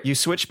 great. You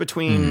switch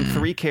between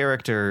 3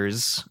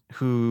 characters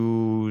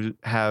who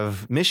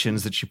have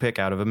missions that you pick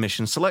out of a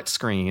mission select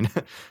screen,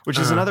 which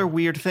is another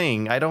weird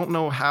thing. I don't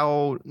know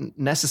how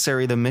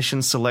necessary the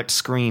mission select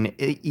screen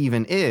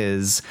even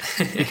is,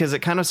 because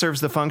it kind of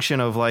serves the function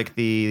of like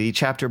the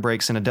chapter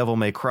breaks in a Devil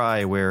May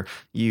Cry, where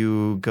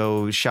you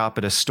go shop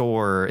at a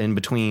store in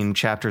between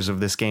chapters of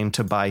this game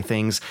to buy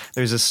things.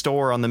 There's a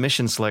store on the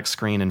mission select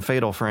screen in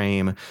Fatal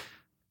Frame.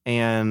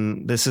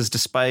 And this is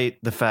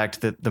despite the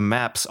fact that the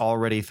maps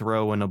already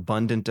throw an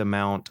abundant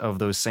amount of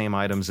those same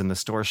items in the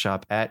store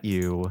shop at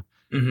you.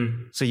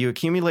 Mm-hmm. So you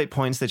accumulate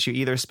points that you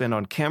either spend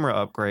on camera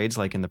upgrades,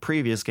 like in the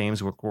previous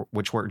games,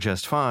 which work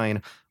just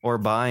fine, or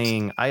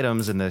buying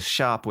items in the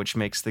shop, which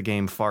makes the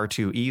game far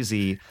too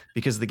easy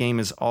because the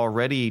game is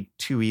already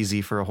too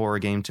easy for a horror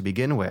game to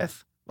begin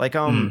with. Like,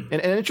 an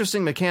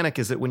interesting mechanic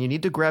is that when you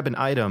need to grab an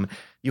item,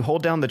 you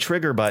hold down the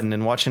trigger button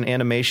and watch an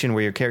animation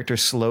where your character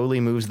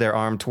slowly moves their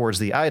arm towards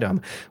the item,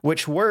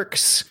 which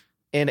works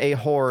in a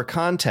horror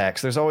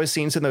context. There's always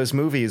scenes in those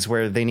movies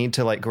where they need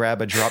to like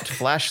grab a dropped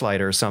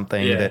flashlight or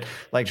something that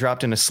like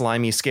dropped in a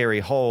slimy, scary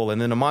hole. And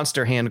then a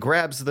monster hand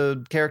grabs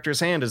the character's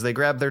hand as they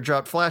grab their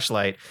dropped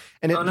flashlight.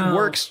 And it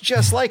works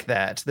just like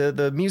that.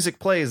 The music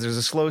plays. There's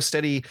a slow,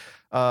 steady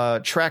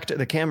track to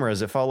the camera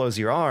as it follows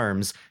your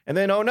arms, and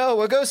then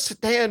a ghost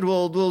hand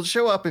will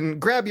show up and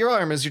grab your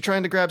arm as you're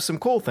trying to grab some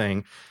cool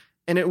thing.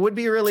 And it would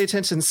be really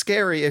tense and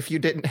scary if you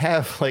didn't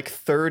have like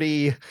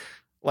 30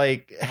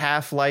 like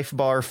half life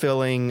bar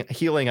filling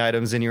healing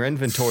items in your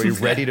inventory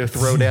ready to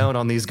throw down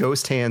on these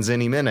ghost hands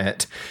any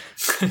minute.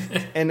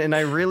 And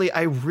I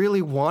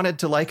really wanted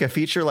to like a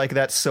feature like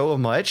that so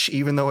much,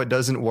 even though it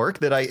doesn't work,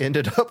 that I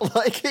ended up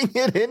liking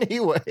it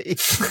anyway.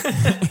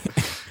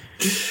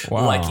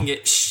 Wow. Liking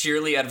it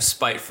sheerly out of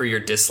spite for your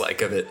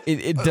dislike of it.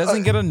 It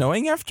doesn't get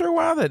annoying after a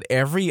while that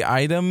every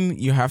item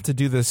you have to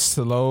do this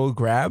slow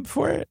grab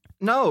for it?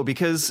 No,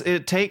 because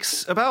it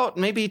takes about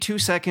maybe 2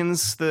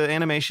 seconds. The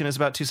animation is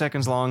about 2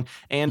 seconds long,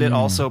 and it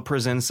also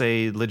presents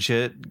a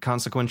legit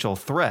consequential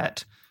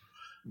threat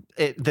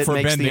that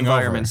makes the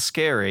environment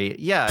scary.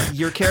 Yeah,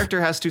 your character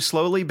has to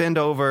slowly bend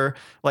over,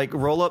 like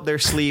roll up their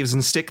sleeves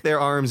and stick their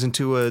arms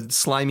into a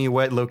slimy,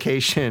 wet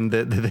location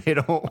that they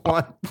don't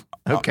want.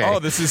 Okay. Oh,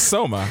 this is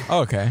Soma.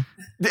 Oh, okay.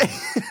 I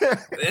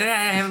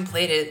haven't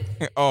played it.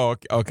 Oh,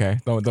 okay.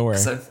 Don't worry.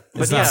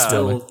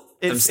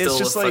 It's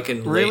just like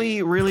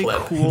really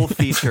cool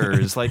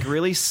features, like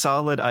really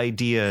solid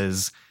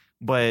ideas.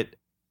 But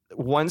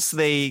once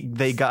they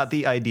got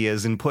the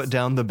ideas and put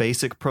down the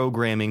basic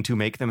programming to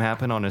make them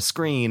happen on a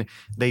screen,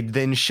 they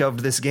then shoved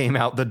this game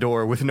out the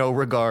door with no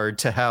regard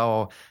to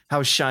how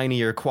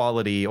shiny or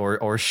quality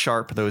or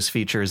sharp those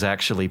features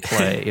actually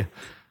play.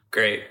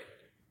 Great.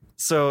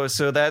 So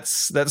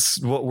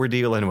that's what we're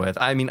dealing with.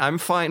 I mean, I'm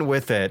fine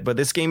with it, but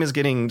this game is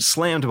getting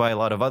slammed by a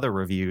lot of other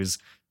reviews,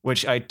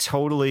 which I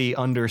totally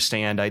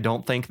understand. I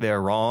don't think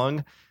they're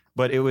wrong,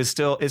 but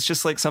it's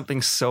just like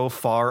something so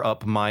far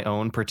up my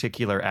own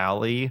particular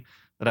alley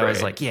that I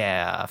was like,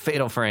 yeah,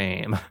 Fatal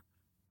Frame.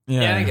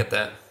 Yeah, I get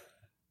that.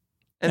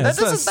 And that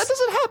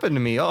doesn't happen to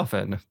me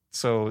often.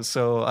 So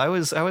I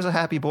was a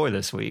happy boy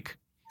this week.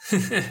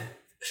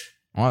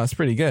 Wow, that's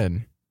pretty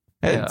good.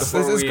 Yeah.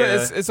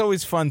 It's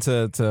always fun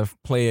to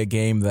play a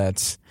game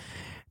that's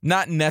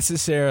not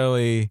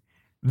necessarily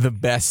the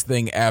best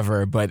thing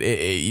ever, but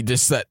it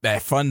just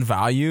that fun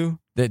value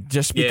that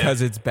just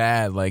because it's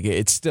bad, like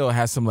it still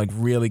has some like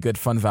really good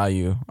fun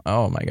value.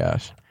 Oh my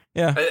gosh.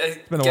 Yeah.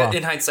 It's been a while.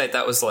 In hindsight,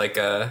 that was like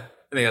I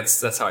think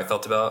that's how I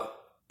felt about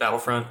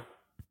Battlefront.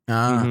 But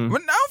I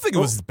don't think it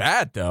was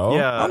bad though.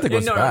 Yeah. I don't think it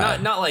was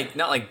bad. Not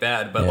like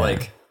bad, but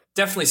like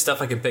definitely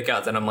stuff I could pick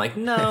out that I'm like,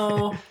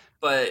 no.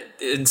 But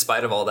in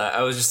spite of all that,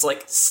 I was just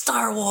like,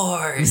 Star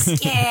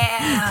Wars,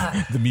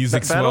 yeah. The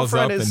music swells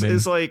up. Battlefront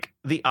is like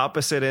the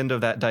opposite end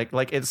of that.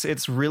 Like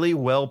it's really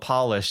well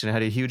polished and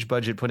had a huge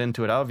budget put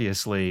into it,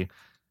 obviously.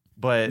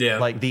 But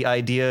like the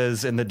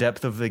ideas and the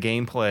depth of the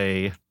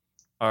gameplay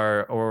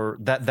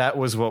that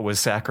was what was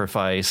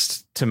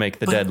sacrificed to make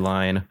the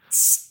deadline.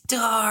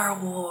 Star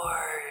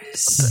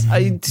Wars.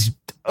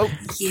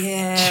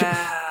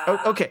 Yeah.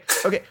 Okay.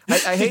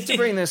 I hate to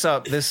bring this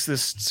up this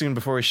soon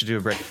before we should do a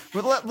break.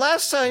 But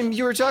last time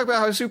you were talking about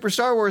how super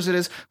Star Wars it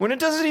is when it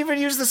doesn't even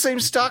use the same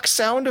stock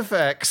sound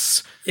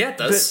effects. Yeah, it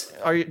does.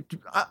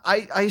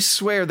 I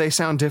swear they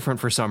sound different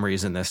for some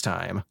reason this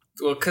time.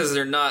 Well, because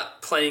they're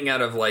not playing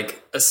out of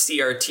like a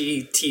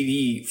CRT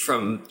TV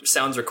from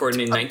sounds recorded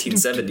in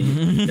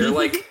 1970. They're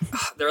like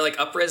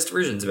up-res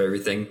versions of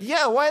everything.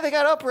 Yeah, why they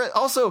got up-res?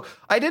 Also,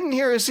 I didn't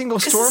hear a single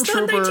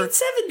stormtrooper.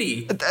 It's not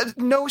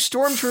 1970. No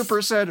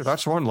stormtrooper said,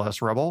 "That's one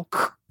less rebel."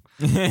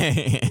 You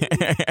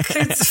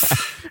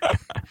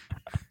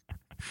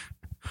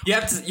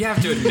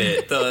have to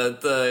admit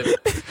the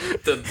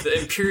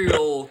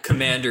Imperial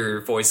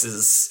commander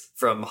voices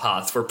from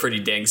Hoth were pretty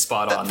dang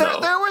spot on, though.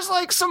 There was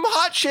like some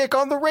hot chick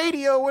on the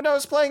radio when I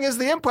was playing as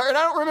the Empire, and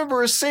I don't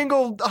remember a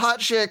single hot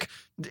chick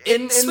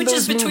in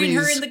switches those between movies.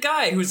 her and the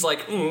guy who's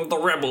like, the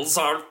rebels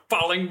are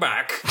falling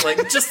back.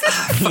 Like, just,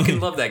 I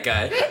fucking love that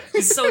guy.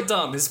 He's so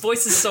dumb. His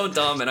voice is so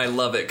dumb, and I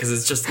love it because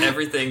it's just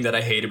everything that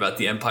I hate about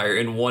the Empire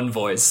in one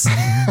voice.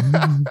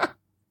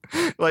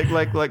 like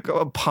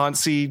a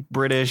poncy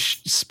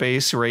British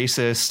space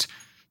racist.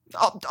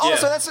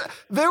 Also,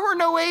 there were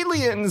no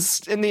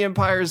aliens in the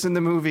Empires in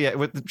the movie,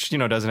 which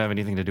doesn't have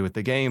anything to do with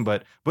the game,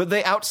 but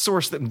they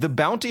outsourced them. The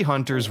bounty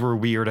hunters were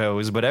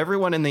weirdos, but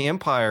everyone in the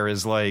Empire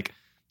is like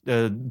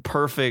a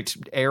perfect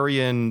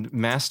Aryan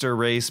master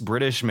race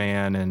British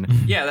man, and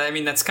yeah, I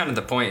mean that's kind of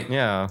the point.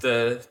 Yeah,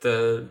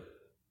 the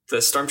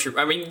stormtrooper.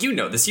 I mean,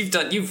 this.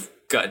 You've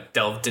got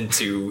delved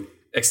into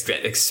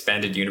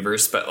expanded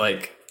universe, but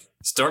like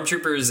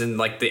stormtroopers and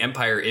like the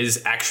Empire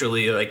is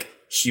actually like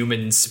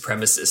human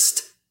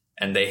supremacist.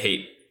 And they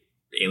hate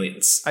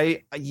aliens.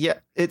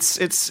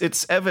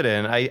 It's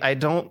evident. I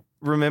don't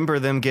remember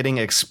them getting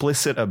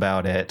explicit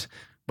about it,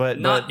 but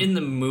not in the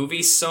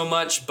movie so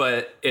much.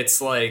 But it's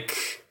like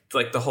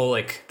the whole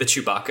like the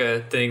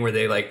Chewbacca thing where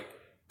they like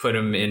put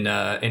him in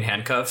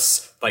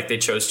handcuffs. Like they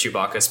chose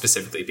Chewbacca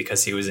specifically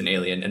because he was an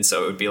alien, and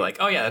so it would be like,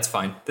 oh yeah, that's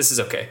fine. This is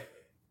okay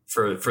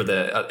for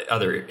the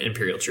other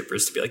Imperial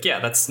troopers to be like, yeah,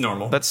 that's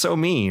normal. That's so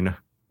mean.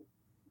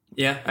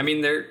 Yeah, I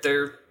mean they're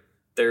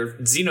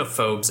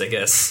xenophobes, I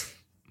guess.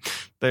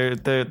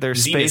 They're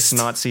space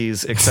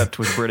Nazis, except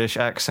with British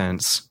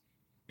accents.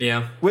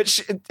 Yeah.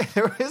 Which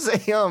there was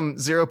a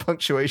Zero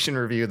Punctuation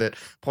review that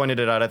pointed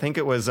it out. I think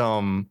it was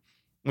when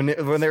they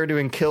were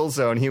doing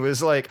Killzone. He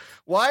was like,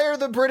 "Why are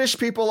the British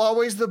people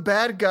always the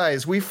bad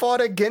guys? We fought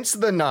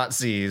against the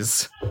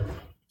Nazis."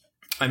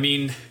 I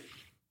mean,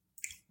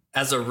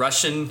 as a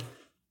Russian,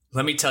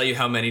 let me tell you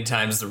how many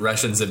times the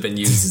Russians have been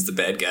used as the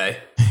bad guy.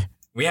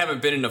 We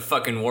haven't been in a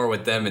fucking war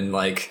with them in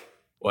like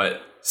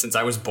what? Since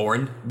I was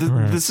born.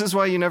 This is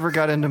why you never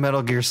got into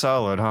Metal Gear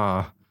Solid,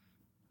 huh?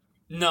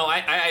 No,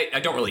 I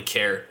don't really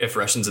care if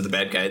Russians are the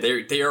bad guy.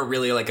 They are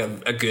really like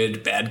a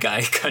good bad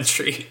guy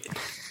country.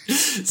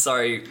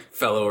 Sorry,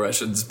 fellow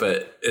Russians,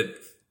 but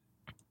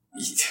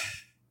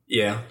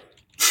yeah.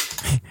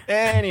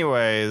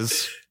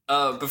 Anyways,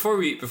 before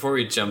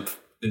we jump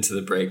into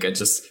the break,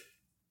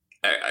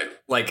 I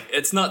like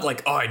it's not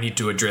like I need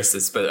to address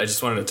this, but I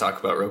just wanted to talk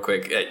about real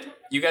quick.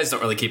 You guys don't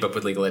really keep up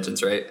with League of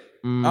Legends, right?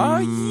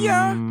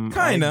 Yeah,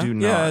 kind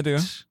of. Yeah, I do.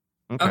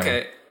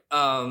 Okay.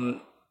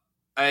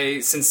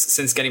 I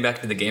since getting back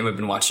into the game, I've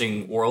been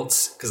watching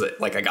Worlds because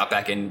I got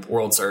back in.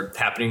 Worlds are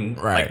happening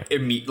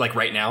like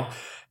right now,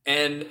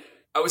 and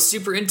I was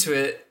super into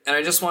it. And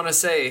I just want to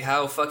say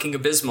how fucking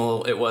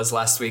abysmal it was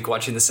last week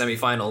watching the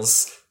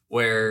semifinals,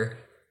 where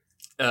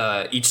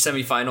each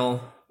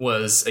semifinal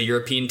was a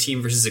European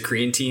team versus a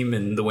Korean team,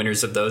 and the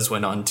winners of those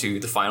went on to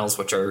the finals,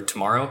 which are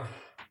tomorrow.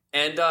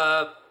 And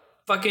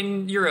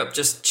fucking Europe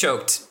just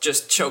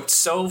choked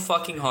so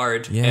fucking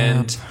hard. Yeah.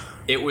 And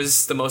it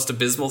was the most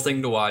abysmal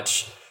thing to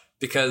watch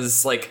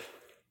because like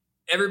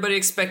everybody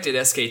expected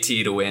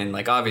SKT to win.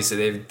 Like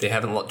obviously they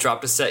haven't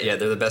dropped a set yet.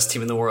 They're the best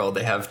team in the world.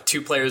 They have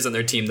 2 players on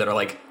their team that are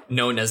like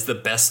known as the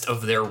best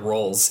of their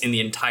roles in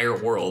the entire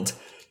world.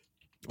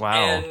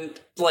 Wow. And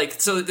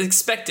like, so it's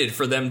expected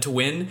for them to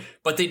win,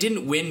 but they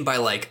didn't win by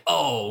like,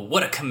 oh,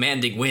 what a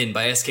commanding win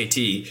by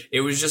SKT.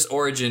 It was just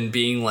Origin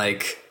being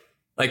like,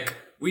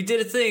 we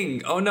did a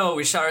thing. Oh no,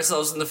 we shot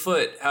ourselves in the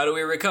foot. How do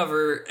we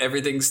recover?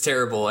 Everything's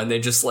terrible. And they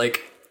just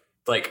like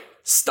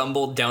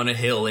stumbled down a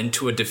hill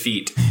into a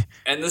defeat.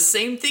 And the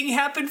same thing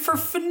happened for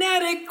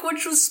Fnatic,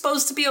 which was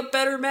supposed to be a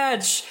better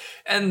match.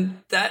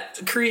 And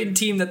that Korean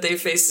team that they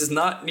faced is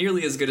not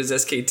nearly as good as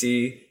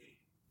SKT.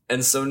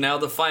 And so now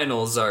the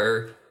finals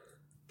are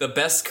the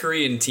best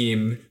Korean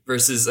team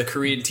versus a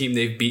Korean team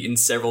they've beaten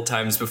several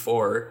times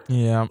before.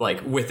 Yeah.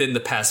 Like within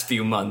the past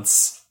few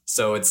months.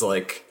 So it's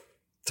like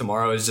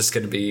tomorrow is just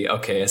going to be,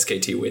 okay,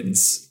 SKT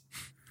wins.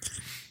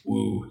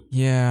 Woo.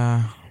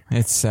 Yeah,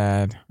 it's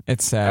sad.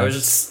 It's sad. I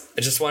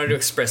just wanted to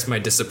express my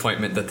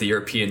disappointment that the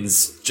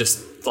Europeans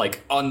just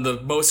like on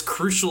the most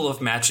crucial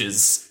of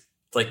matches,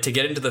 like to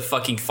get into the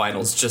fucking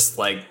finals, just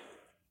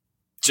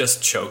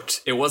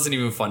choked. It wasn't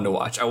even fun to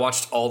watch. I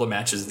watched all the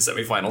matches in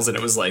semifinals and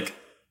it was like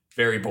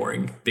very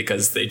boring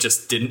because they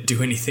just didn't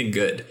do anything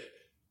good.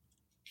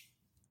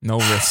 No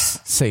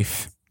risks.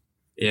 Safe.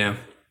 Yeah.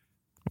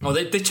 Oh,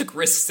 they took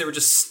risks. They were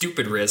just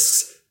stupid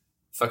risks.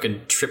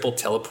 Fucking triple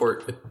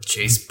teleport with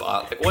Chase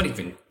bot. Like, what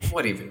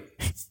even?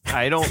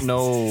 I don't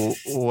know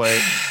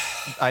what...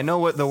 I know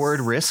what the word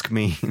risk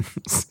means.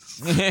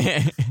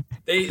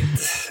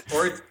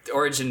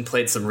 Origin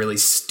played some really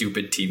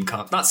stupid team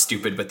comp. Not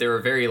stupid, but they were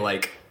very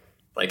like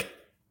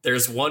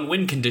there's one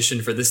win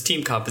condition for this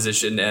team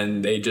composition,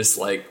 and they just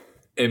like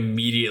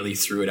immediately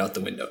threw it out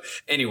the window.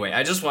 Anyway,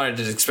 I just wanted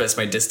to express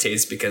my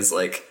distaste because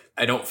like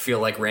I don't feel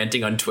like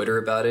ranting on Twitter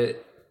about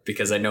it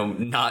because I know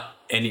not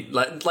any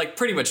like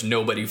pretty much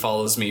nobody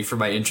follows me for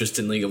my interest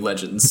in League of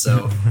Legends.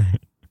 So,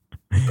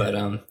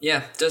 but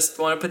yeah, just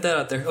want to put that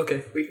out there.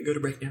 Okay, we can go to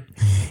break now.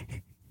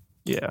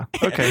 Yeah.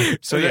 Okay.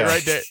 So yeah,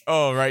 right there.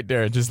 Oh, right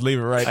there. Just leave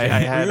it right there.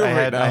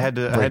 I had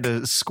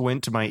to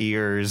squint my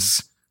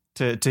ears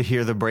to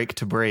hear the break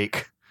to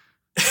break.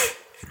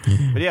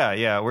 But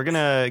yeah, we're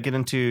gonna get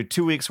into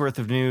 2 weeks worth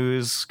of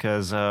news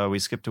because we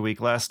skipped a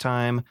week last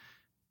time,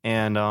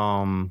 and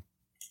I'm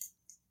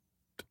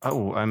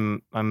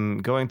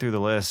going through the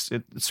list.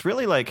 It's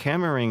really like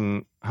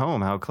hammering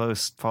home how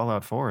close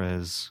Fallout 4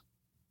 is.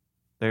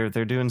 They're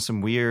doing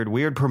some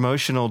weird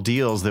promotional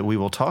deals that we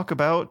will talk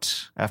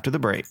about after the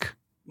break.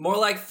 More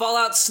like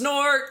Fallout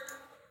Snort.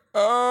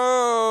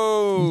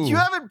 Oh, you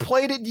haven't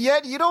played it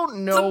yet. You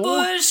don't know. The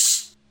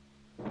bush.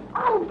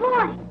 Oh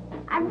boy,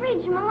 I've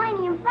reached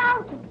Millennium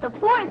Falcon. The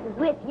Force is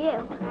with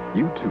you.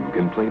 You too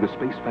can play the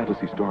space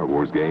fantasy Star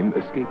Wars game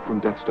Escape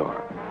from Death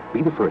Star.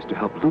 Be the first to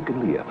help Luke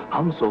and Leia,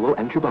 Han Solo,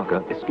 and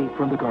Chewbacca escape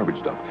from the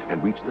garbage dump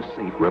and reach the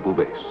safe Rebel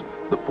base.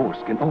 The Force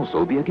can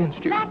also be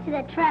against you. Back to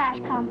the trash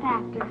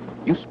compactor.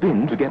 You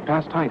spin to get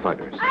past TIE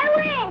fighters. I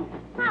win!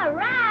 All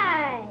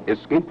right!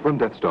 Escape from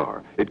Death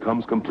Star. It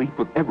comes complete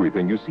with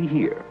everything you see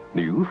here.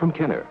 New from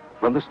Kenner,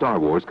 from the Star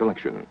Wars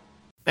collection.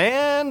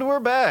 And we're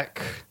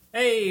back.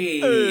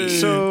 Hey!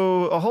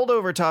 So a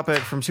holdover topic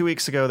from 2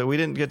 weeks ago that we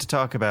didn't get to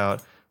talk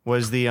about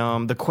was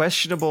the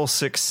questionable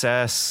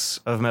success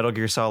of Metal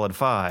Gear Solid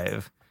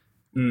 5.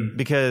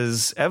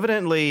 Because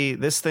evidently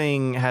this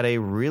thing had a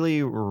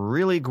really,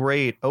 really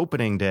great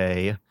opening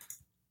day,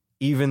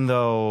 even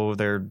though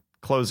they're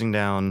closing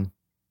down,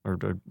 or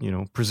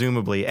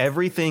presumably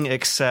everything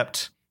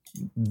except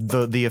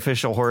the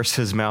official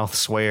horse's mouth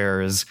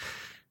swears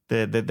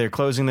that they're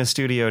closing the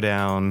studio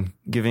down,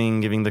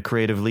 giving the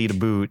creative lead a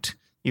boot.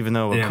 Even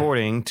though,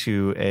 according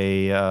to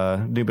a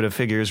new bit of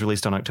figures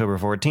released on October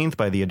 14th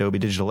by the Adobe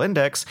Digital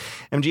Index,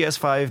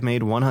 MGS5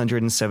 made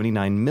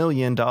 $179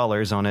 million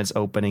on its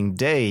opening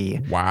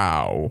day.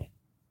 Wow.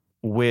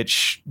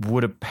 Which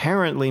would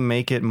apparently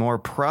make it more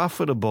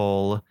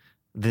profitable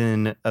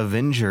than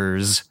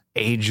Avengers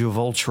Age of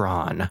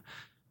Ultron,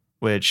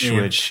 which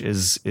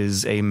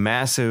is a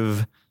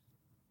massive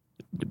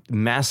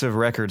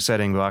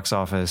record-setting box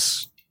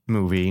office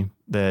movie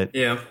that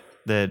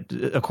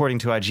according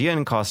to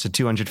IGN costed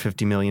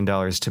 $250 million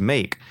to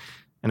make.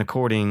 And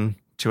according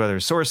to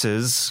other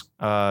sources,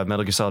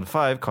 Metal Gear Solid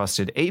 5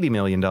 costed $80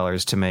 million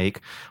to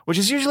make, which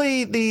is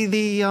usually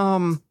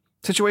the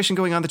situation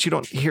going on that you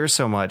don't hear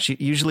so much.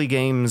 Usually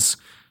games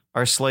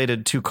are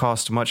slated to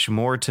cost much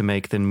more to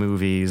make than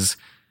movies.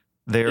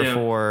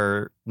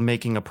 Therefore,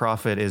 making a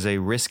profit is a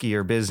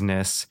riskier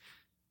business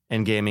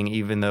in gaming,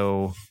 even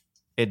though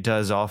it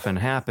does often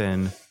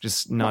happen,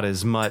 just not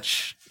as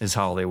much as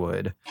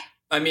Hollywood.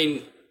 I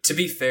mean, to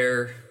be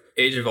fair,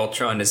 Age of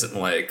Ultron isn't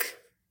like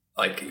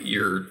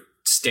your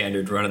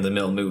standard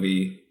run-of-the-mill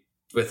movie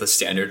with a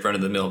standard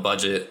run-of-the-mill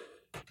budget.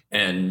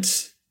 And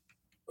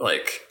I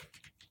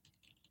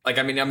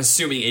mean, I'm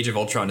assuming Age of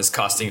Ultron is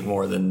costing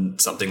more than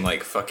something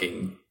like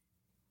fucking,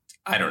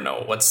 I don't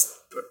know, what's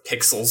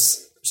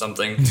Pixels or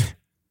something.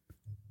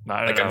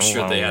 I'm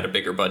sure they had a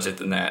bigger budget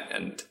than that.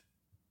 And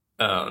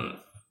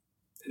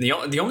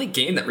the only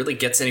game that really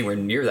gets anywhere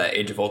near that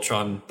Age of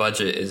Ultron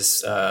budget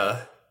is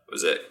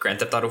was it Grand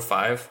Theft Auto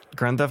 5?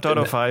 Grand Theft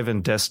Auto 5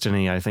 and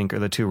Destiny, I think, are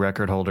the two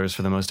record holders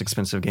for the most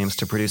expensive games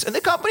to produce. And the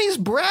companies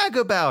brag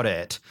about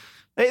it.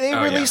 They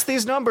release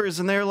these numbers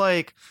and they're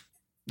like,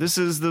 this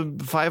is the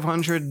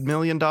 $500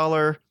 million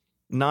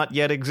not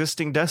yet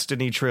existing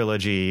Destiny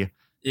trilogy.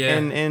 Yeah.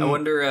 And I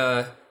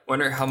wonder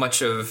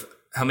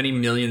how many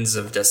millions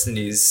of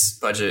Destiny's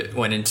budget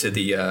went into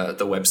the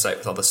website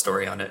with all the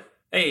story on it.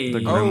 Hey, the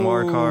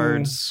Grimoire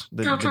cards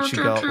that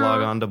you got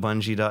log on to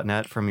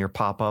Bungie.net from your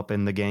pop-up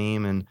in the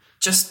game, and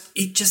just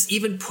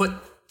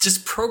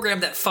program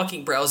that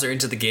fucking browser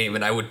into the game,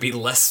 and I would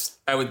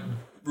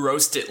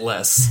roast it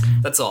less.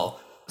 That's all.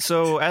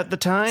 So at the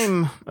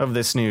time of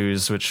this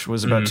news, which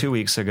was about 2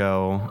 weeks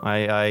ago,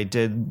 I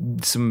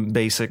did some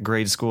basic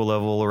grade school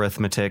level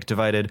arithmetic,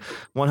 divided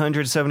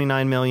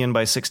 179 million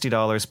by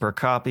 $60 per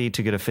copy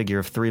to get a figure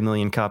of 3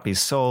 million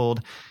copies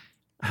sold.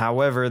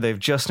 However, they've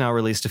just now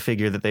released a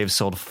figure that they've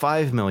sold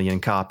 5 million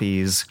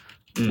copies,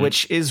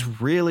 which is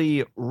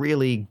really,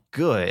 really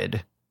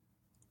good.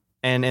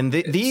 And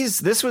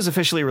this was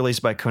officially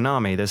released by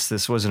Konami.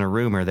 This wasn't a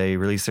rumor. They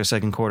released their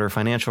second quarter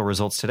financial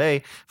results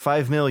today.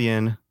 5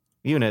 million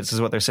units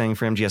is what they're saying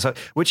for MGS,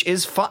 which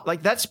is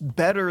that's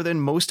better than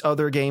most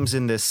other games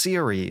in this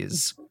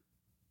series.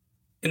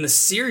 In the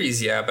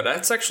series, yeah, but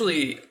that's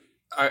actually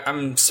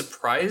I'm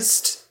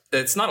surprised that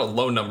it's not a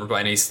low number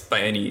by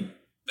any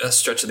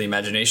stretch of the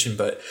imagination,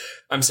 but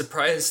I'm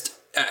surprised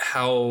at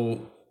how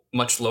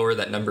much lower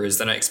that number is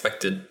than I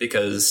expected,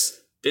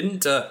 because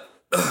didn't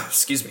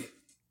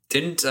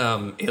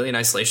Alien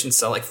Isolation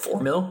sell like 4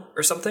 mil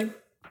or something?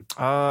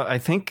 I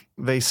think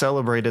they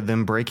celebrated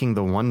them breaking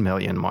the 1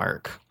 million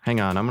mark. Hang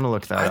on, I'm gonna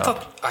look that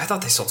up. I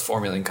thought they sold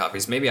 4 million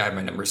copies. Maybe I have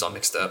my numbers all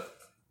mixed up.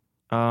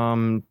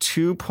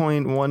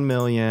 2.1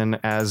 million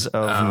as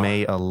of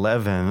May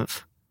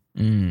 11th.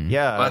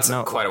 Yeah, well, that's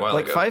quite a while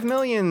ago. 5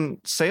 million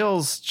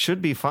sales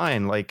should be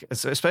fine.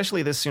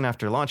 Especially this soon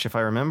after launch, if I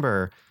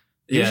remember.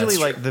 Usually,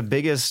 like the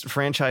biggest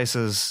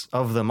franchises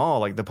of them all,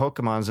 like the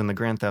Pokemons and the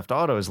Grand Theft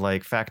Autos,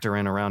 like factor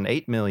in around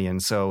 8 million.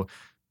 So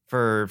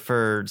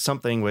for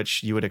something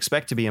which you would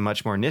expect to be a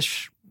much more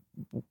niche,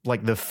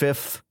 like the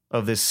fifth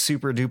of this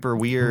super duper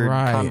weird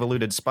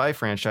convoluted spy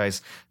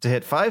franchise to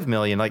hit 5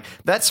 million, like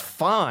that's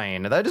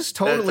fine. That is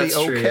totally that's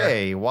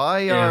okay. True, yeah.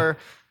 Why are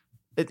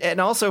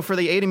and also for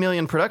the 80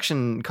 million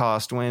production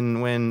cost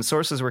when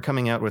sources were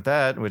coming out with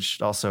that,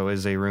 which also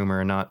is a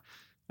rumor and not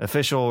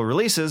official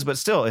releases, but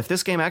still, if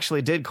this game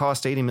actually did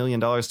cost $80 million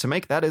to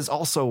make, that is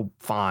also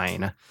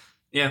fine.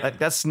 Yeah.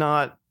 That's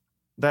not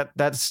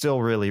that's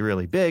still really,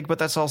 really big, but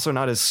that's also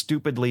not as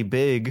stupidly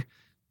big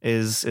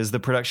as the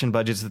production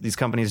budgets that these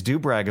companies do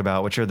brag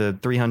about, which are the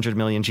 300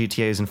 million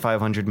GTAs and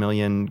 500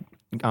 million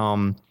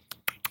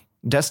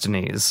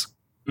Destinies.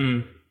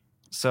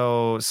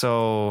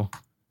 So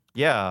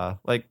yeah,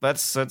 like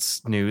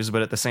that's news,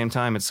 but at the same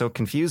time, it's so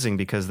confusing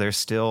because there's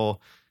still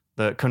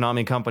the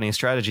Konami company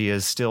strategy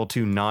is still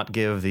to not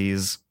give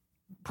these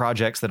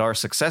projects that are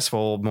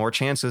successful more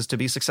chances to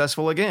be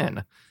successful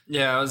again.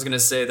 Yeah, I was gonna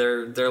say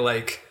they're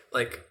like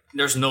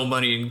there's no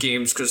money in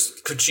games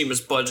because Kojima's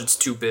budget's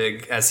too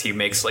big, as he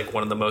makes like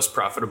one of the most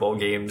profitable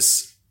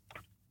games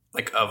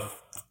like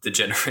of the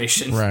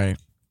generation. Right.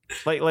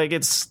 Like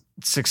it's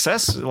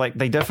success. Like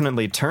they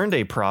definitely turned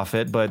a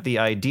profit, but the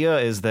idea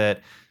is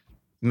that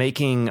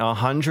making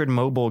 100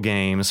 mobile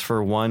games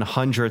for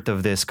 1/100th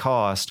of this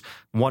cost,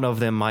 one of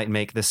them might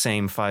make the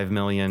same 5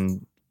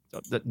 million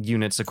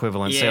units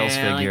equivalent sales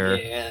figure.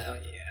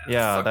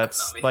 Yeah,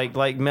 that's Konami.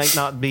 like might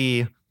not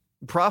be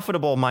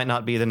profitable, might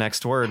not be the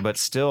next word, but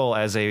still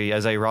as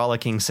a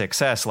rollicking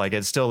success, like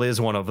it still is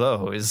one of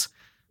those.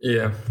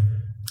 Yeah,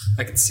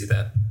 I can see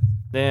that.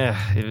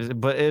 Yeah,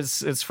 but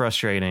it's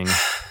frustrating.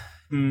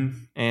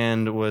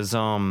 And was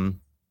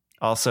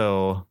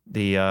also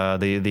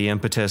the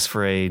impetus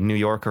for a New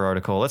Yorker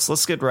article.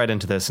 Let's get right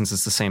into this since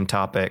it's the same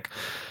topic.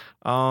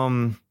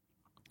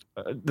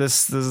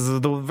 This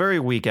is the very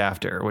week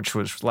after, which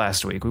was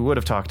last week. We would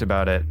have talked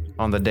about it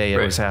on the day it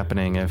was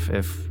happening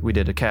if we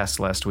did a cast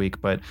last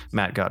week, but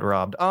Matt got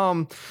robbed.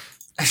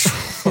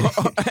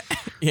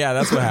 Yeah,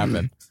 that's what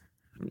happened.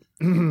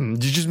 You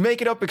just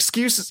making up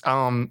excuses.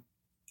 No,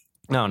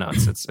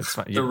 it's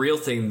fine. The real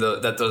thing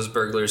that those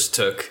burglars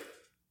took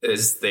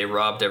is they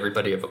robbed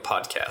everybody of a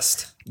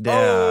podcast. Yeah.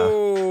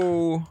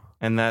 Oh.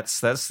 And that's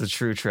the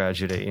true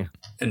tragedy.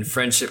 And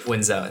friendship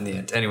wins out in the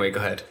end. Anyway, go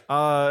ahead.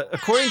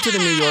 According to the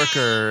New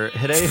Yorker,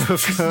 Hideo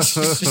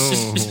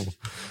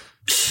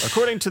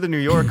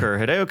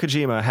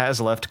Kojima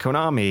has left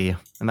Konami,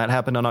 and that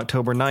happened on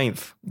October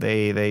 9th.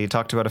 They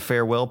talked about a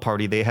farewell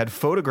party. They had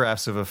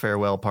photographs of a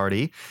farewell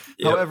party.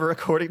 Yep. However,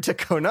 according to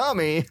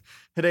Konami,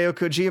 Hideo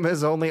Kojima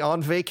is only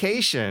on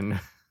vacation.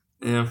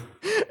 Yeah.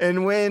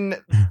 And when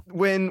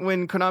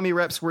Konami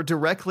reps were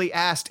directly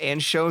asked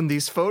and shown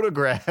these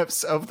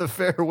photographs of the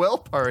farewell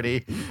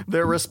party,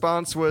 their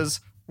response was,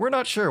 "We're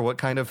not sure what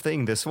kind of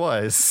thing this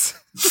was."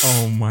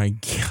 Oh my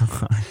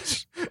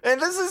gosh.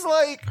 And this is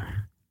like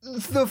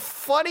the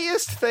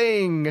funniest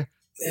thing.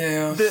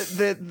 Yeah.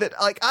 That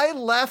like I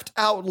laughed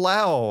out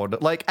loud,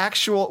 like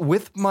actual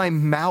with my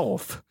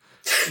mouth.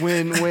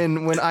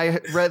 When I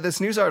read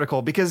this news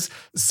article, because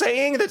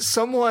saying that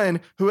someone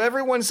who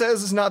everyone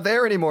says is not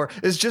there anymore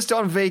is just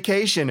on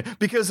vacation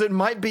because it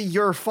might be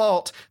your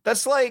fault, that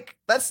is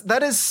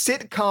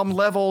sitcom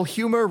level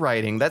humor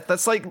writing.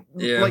 That's like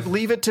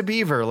Leave It to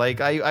Beaver.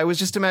 Like I was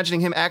just imagining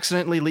him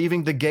accidentally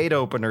leaving the gate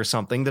open or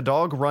something. The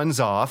dog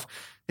runs off.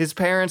 His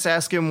parents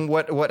ask him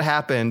what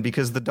happened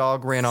because the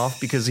dog ran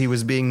off because he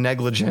was being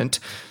negligent,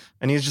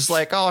 and he's just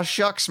like, "Oh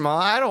shucks, Ma,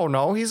 I don't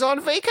know. He's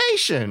on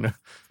vacation."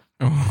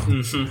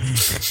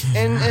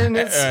 and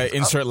it's,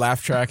 insert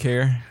laugh track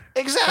here.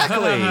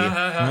 Exactly.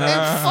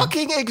 And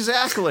fucking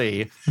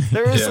exactly.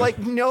 There is like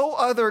no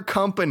other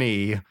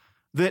company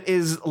that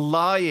is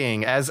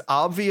lying as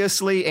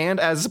obviously and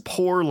as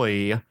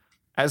poorly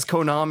as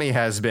Konami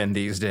has been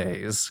these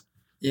days.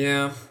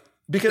 Yeah.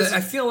 Because I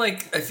feel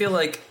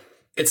like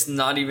it's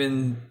not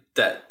even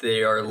that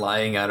they are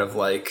lying out of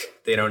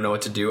like they don't know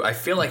what to do. I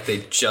feel like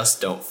they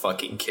just don't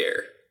fucking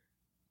care.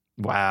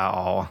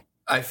 Wow.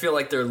 I feel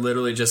like they're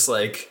literally just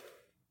like,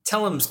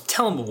 tell him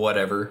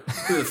whatever.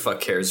 Who the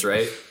fuck cares,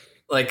 right?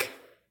 Like,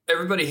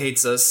 everybody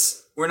hates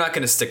us. We're not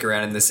going to stick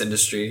around in this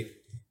industry.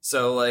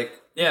 So, like,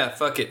 yeah,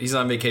 fuck it. He's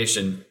on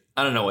vacation.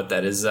 I don't know what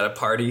that is. Is that a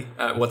party?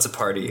 What's a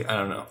party? I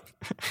don't know.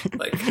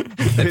 Like,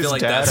 I feel like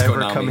dad that's ever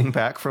Konami. Coming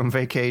back from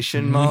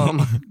vacation,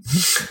 Mom?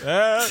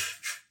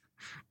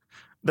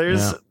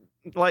 There's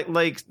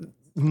like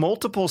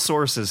multiple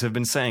sources have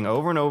been saying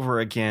over and over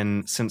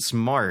again since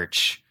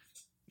March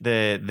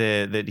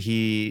that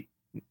he,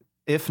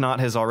 if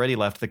not has already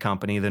left the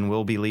company, then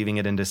will be leaving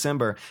it in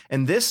December.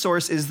 And this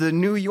source is the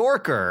New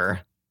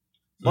Yorker.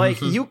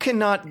 Like, you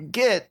cannot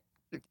get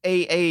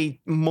a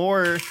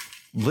more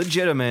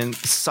legitimate,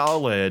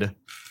 solid,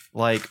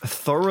 like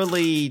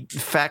thoroughly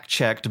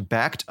fact-checked,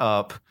 backed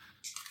up,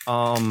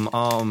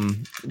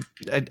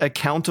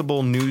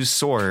 accountable news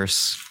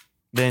source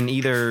than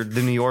either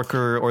the New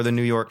Yorker or the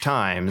New York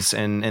Times.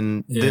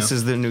 And this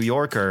is the New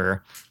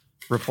Yorker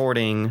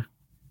reporting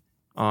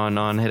on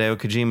Hideo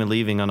Kojima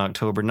leaving on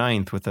October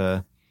 9th with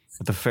a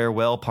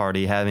farewell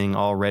party having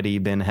already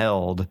been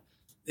held.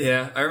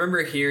 Yeah, I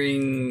remember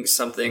hearing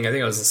something. I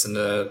think I was listening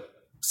to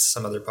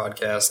some other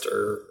podcast,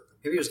 or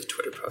maybe it was a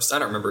Twitter post. I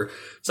don't remember.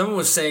 Someone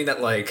was saying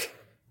that, like,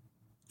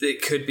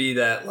 it could be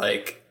that,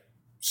 like,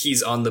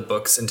 he's on the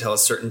books until a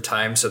certain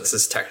time, so this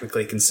is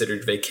technically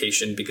considered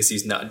vacation because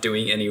he's not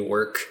doing any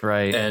work.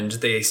 Right. And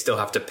they still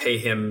have to pay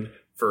him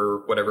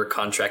for whatever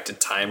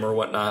contracted time or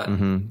whatnot.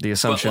 Mm-hmm. The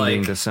assumption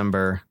being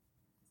December.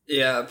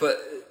 Yeah, but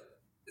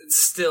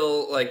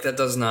still, like, that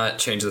does not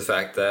change the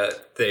fact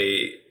that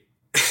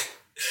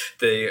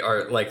they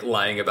are, like,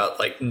 lying about,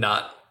 like,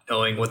 not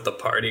knowing what the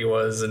party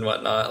was and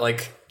whatnot.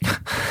 Like,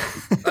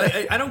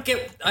 I don't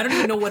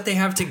even know what they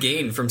have to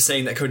gain from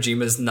saying that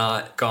Kojima's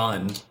not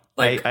gone.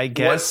 Like, I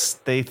guess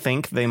they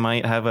think they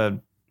might have a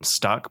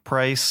stock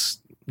price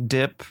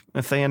dip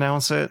if they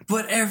announce it.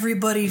 But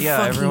everybody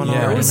fucking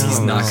knows he's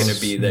not going to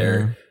be there.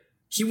 Yeah.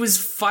 He was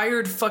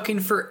fired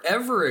fucking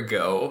forever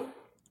ago.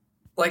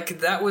 Like,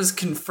 that was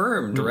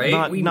confirmed,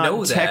 right? We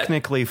know that. Not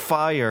technically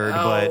fired,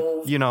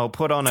 but, you know,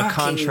 put on a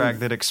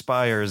contract that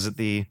expires at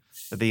the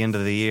end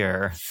of the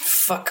year.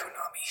 Fuck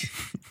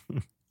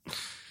Konami.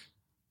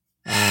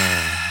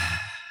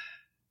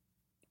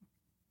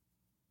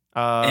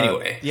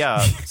 Anyway. Yeah,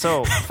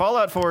 so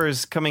Fallout 4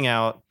 is coming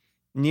out.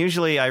 And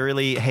usually I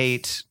really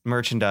hate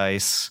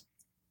merchandise.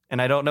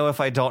 And I don't know if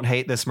I don't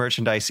hate this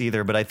merchandise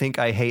either, but I think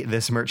I hate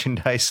this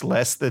merchandise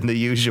less than the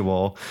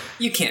usual.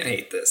 You can't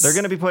hate this. They're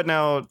going to be putting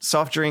out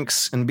soft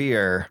drinks and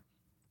beer.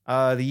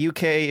 The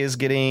UK is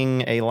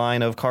getting a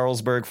line of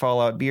Carlsberg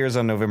Fallout beers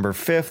on November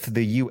 5th.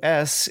 The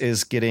US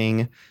is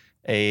getting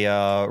a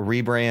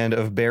rebrand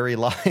of Berry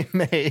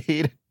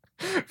Limeade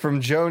from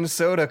Jones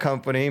Soda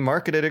Company,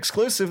 marketed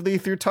exclusively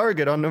through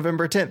Target on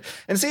November 10th.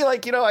 And see,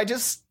 like, you know,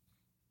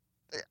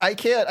 I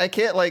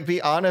can't like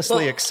be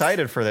honestly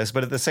excited for this,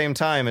 but at the same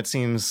time, it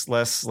seems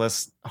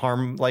less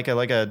harm. Like a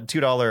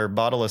 $2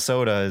 bottle of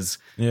soda is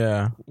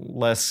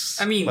less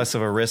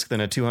of a risk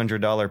than a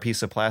 $200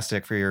 piece of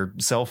plastic for your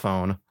cell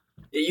phone.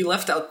 You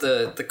left out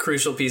the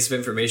crucial piece of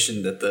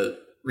information that the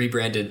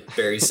rebranded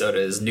berry soda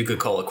is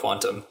Nuka-Cola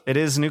Quantum. It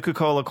is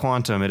Nuka-Cola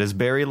Quantum. It is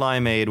Berry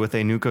Limeade with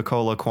a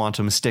Nuka-Cola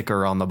Quantum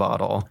sticker on the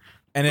bottle.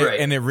 And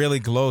it really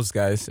glows,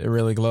 guys. It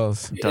really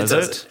glows. Does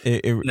it?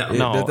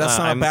 No. That's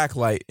not a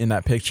backlight in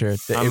that picture.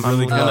 I'm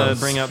gonna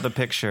bring up the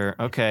picture.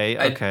 Okay.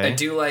 I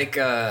do like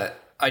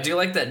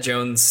that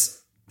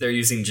Jones. They're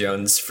using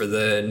Jones for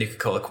the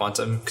Nuka-Cola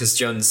Quantum because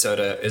Jones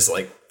soda is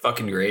like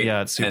fucking great.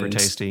 Yeah, it's super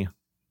tasty.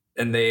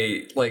 And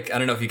they like, I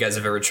don't know if you guys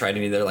have ever tried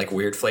any of their like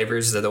weird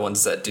flavors. They're the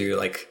ones that do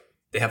like,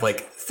 they have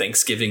like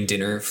Thanksgiving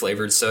dinner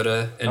flavored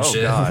soda and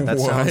shit. Oh god, that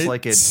sounds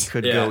like it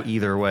could go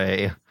either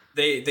way.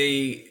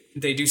 They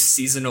do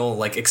seasonal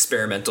like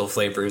experimental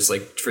flavors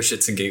like for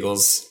shits and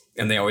giggles,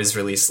 and they always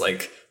release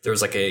like, there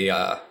was like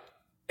a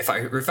if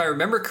I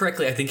remember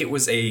correctly, I think it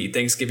was a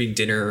Thanksgiving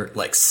dinner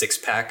like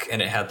 6-pack, and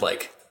it had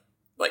like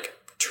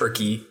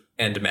turkey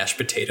and mashed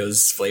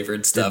potatoes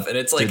flavored stuff. And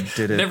it's like,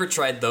 never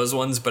tried those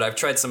ones, but I've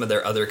tried some of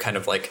their other kind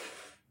of like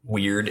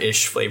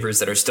weird-ish flavors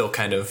that are still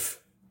kind of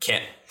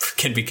can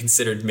be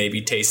considered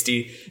maybe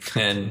tasty.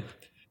 And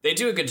they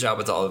do a good job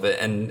with all of it.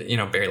 And, you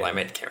know, Berry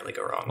Limeade can't really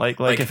go wrong.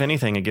 Like if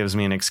anything, it gives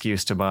me an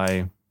excuse to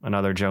buy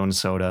another Jones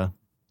soda.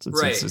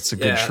 It's a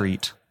good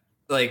treat.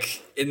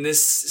 Like, in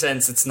this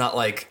sense, it's not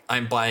like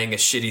I'm buying a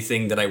shitty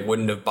thing that I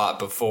wouldn't have bought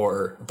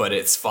before, but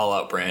it's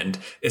Fallout brand.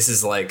 This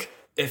is like,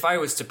 if I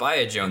was to buy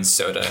a Jones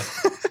soda,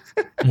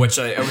 which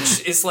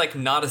is like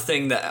not a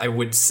thing that I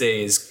would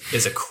say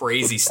is a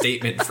crazy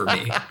statement for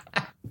me,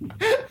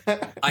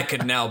 I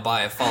could now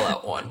buy a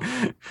Fallout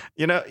one.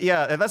 You know,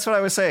 yeah, that's what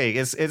I was saying.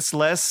 It's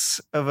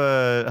less of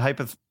a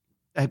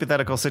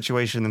hypothetical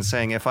situation than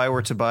saying if I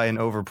were to buy an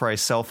overpriced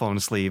cell phone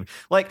sleeve.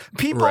 Like,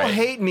 people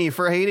hate me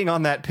for hating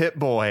on that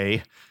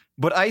Pip-Boy,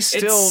 but I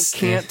still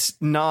can't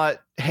not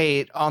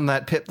hate on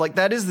that Pip. Like,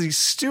 that is the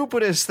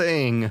stupidest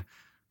thing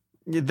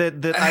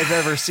that I've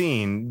ever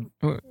seen.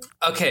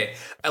 Okay,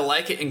 I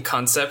like it in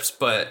concept,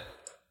 but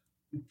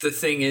the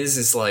thing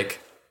is like,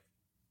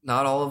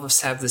 not all of us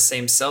have the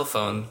same cell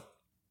phone,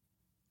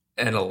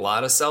 and a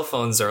lot of cell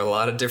phones are a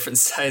lot of different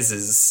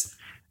sizes.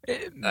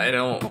 I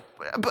don't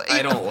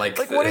like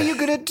what are you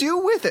gonna do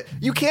with it?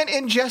 You can't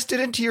ingest it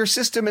into your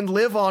system and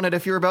live on it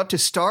if you're about to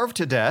starve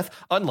to death,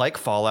 unlike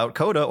Fallout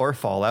Coda or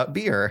Fallout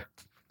beer.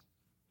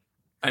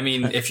 I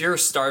mean, if you're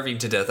starving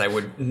to death, I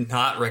would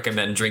not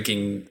recommend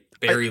drinking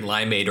Berry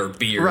Limeade or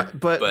beer. Right,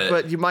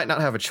 but you might not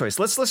have a choice.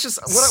 Let's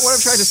just what I'm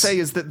trying to say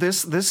is that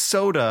this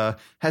soda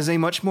has a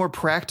much more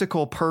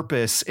practical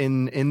purpose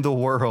in the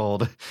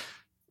world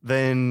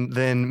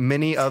than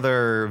many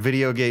other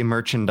video game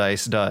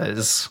merchandise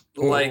does.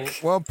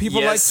 Like, well,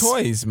 people like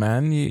toys,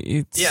 man.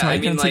 You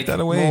can take that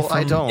away. Well,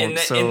 I don't.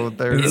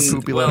 They're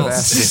poopy little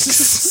baskets.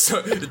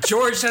 So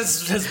George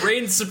has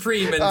reigned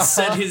supreme and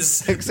said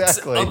his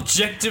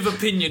objective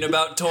opinion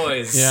about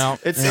toys. Yeah,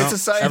 it's a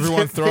scientific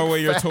everyone throw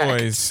away your fact.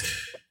 toys.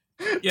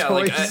 Yeah,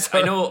 like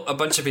I know a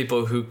bunch of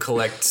people who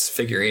collect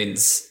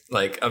figurines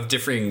like of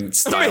differing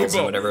styles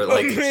or whatever.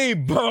 Like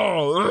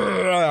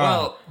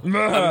well,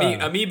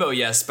 amiibo,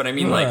 yes, but I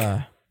mean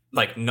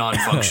like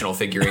non-functional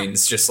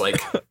figurines. Just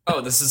like,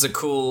 oh, this is a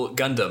cool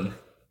Gundam,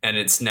 and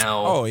it's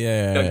now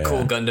a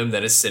cool Gundam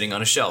that is sitting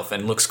on a shelf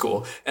and looks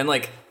cool. And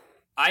like,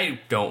 I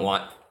don't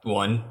want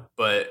one,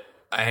 but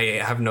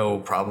I have no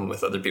problem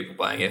with other people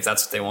buying it. If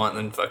that's what they want,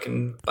 then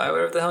fucking buy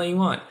whatever the hell you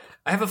want.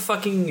 I have a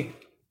fucking...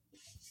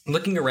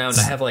 Looking around,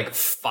 I have like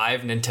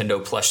 5 Nintendo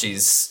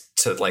plushies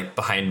to like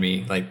behind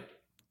me. Like,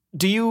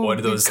 do you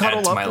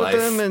cuddle up with life?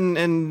 them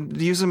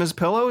and use them as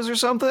pillows or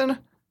something?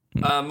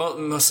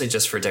 Mostly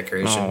just for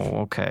decoration.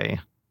 Oh, okay.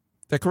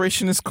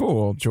 Decoration is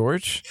cool,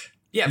 George.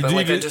 Yeah, but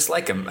I just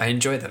like them. I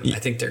enjoy them. I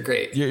think they're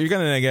great. You're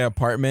gonna get an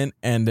apartment,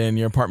 and then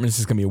your apartment is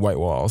just gonna be white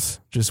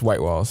walls, just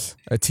white walls,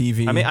 a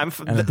TV. I mean,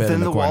 then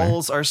the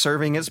walls are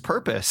serving its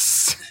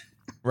purpose.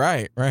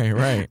 Right.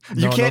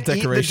 You can't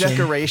eat the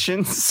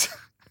decorations.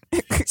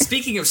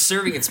 Speaking of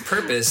serving its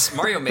purpose,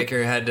 Mario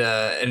Maker had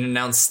an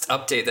announced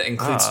update that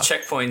includes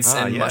checkpoints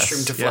and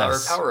mushroom to flower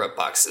power-up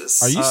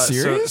boxes. Are you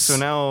serious? So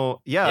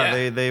now,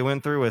 they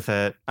went through with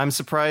it. I'm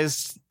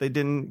surprised they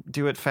didn't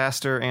do it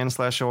faster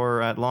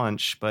and/or at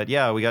launch, but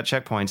yeah, we got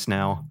checkpoints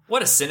now.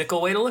 What a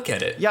cynical way to look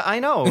at it. Yeah, I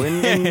know,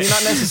 and you're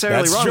not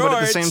necessarily wrong, George.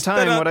 but at the same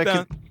time,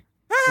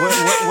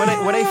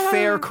 what a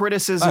fair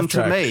criticism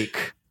to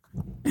make.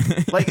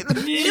 Like,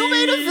 you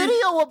made a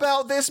video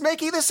about this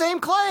making the same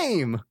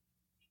claim.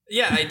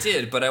 Yeah, I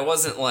did, but I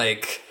wasn't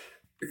like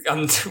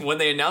when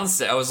they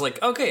announced it. I was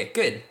like, okay,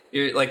 good.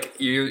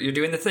 You're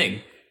doing the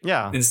thing.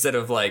 Yeah. Instead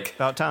of like,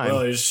 about time.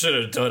 Well, you should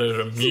have done it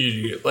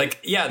immediately. Like,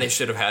 yeah, they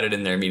should have had it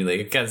in there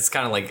immediately. It's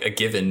kind of like a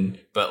given,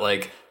 but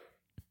like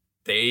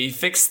they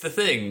fixed the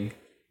thing.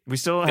 We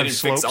still have didn't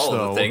slopes, fix all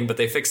though. of the thing, but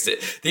they fixed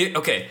it.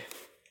 Okay.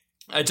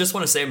 I just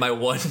want to say my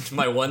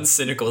one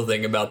cynical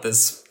thing about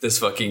this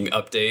fucking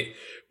update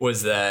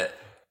was that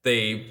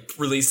they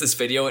released this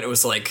video and it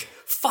was like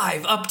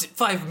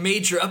 5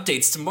 major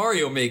updates to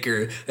Mario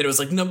Maker, and it was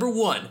like number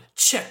 1,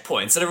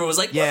 checkpoints, and everyone was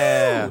like,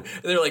 yeah. Woo!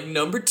 And they're like,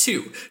 number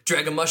 2,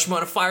 drag a mushroom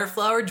on a fire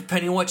flower,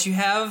 depending on what you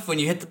have, when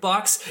you hit the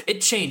box,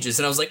 it changes,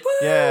 and I was like,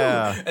 woo!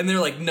 Yeah. And they're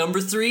like,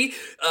 number 3,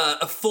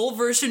 a full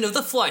version of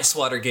the Fly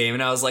Swatter game,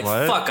 and I was like,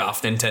 what? Fuck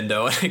off,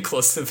 Nintendo, and I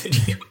closed the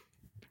video.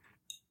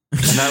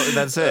 And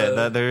that's it.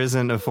 That there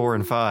isn't a 4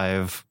 and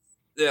 5.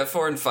 Yeah,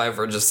 4 and 5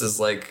 are just as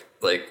like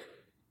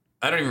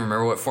I don't even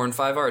remember what 4 and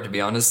 5 are, to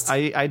be honest.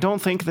 I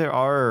don't think there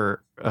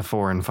are a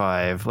 4 and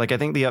 5. Like, I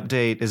think the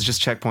update is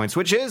just checkpoints,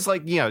 which is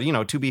like,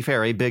 to be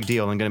fair, a big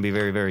deal and going to be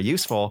very, very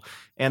useful.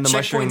 And the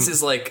checkpoints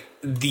is like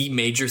the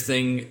major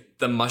thing.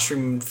 The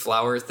mushroom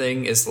flower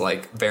thing is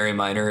like very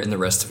minor, and the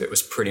rest of it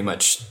was pretty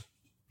much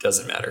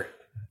doesn't matter.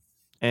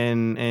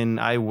 And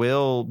I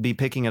will be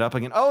picking it up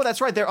again. Oh,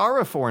 that's right. There are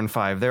a 4 and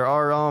 5. There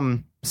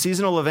are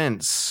seasonal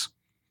events.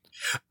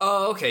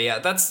 Oh, okay, yeah,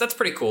 that's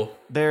pretty cool.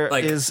 There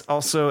is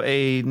also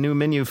a new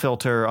menu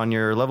filter on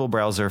your level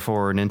browser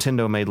for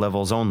Nintendo-made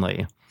levels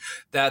only.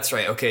 That's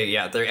right. Okay,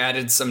 yeah, they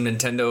added some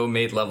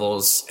Nintendo-made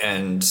levels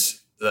and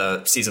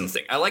the seasonal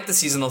thing. I like the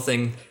seasonal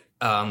thing.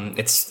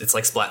 It's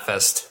like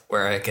Splatfest,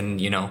 where I can,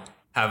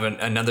 have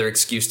another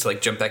excuse to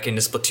like jump back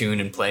into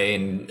Splatoon and play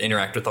and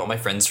interact with all my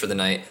friends for the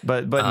night.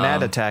 But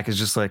Gnat Attack is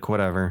just like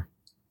whatever.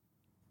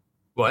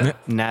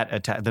 What? Gnat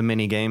Attack, the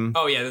mini game.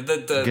 Oh yeah,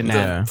 the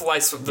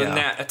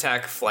Gnat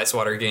Attack Fly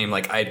Swatter game.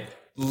 Like, I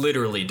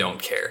literally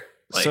don't care.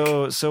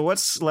 Like, so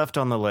what's left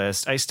on the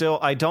list? I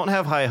don't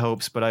have high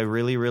hopes, but I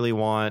really, really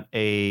want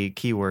a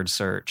keyword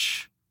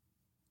search.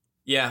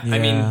 Yeah, I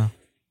mean,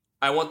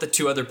 I want the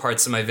 2 other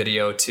parts of my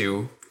video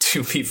to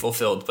be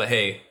fulfilled. But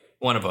hey,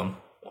 one of them,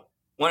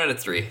 1 out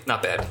of 3,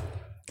 not bad.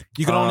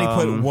 You can only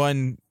put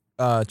 1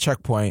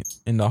 checkpoint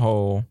in the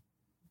whole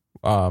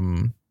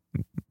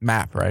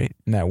map, right?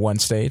 In that 1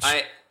 stage.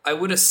 I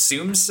would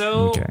assume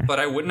so, but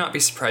I would not be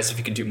surprised if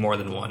you could do more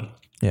than 1.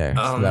 Yeah,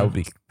 so that would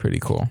be pretty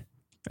cool.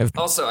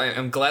 Also,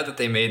 I'm glad that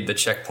they made the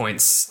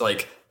checkpoints,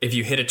 like, if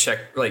you hit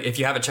if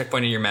you have a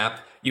checkpoint in your map,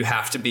 you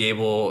have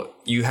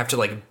to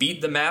like beat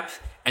the map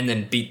and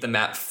then beat the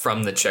map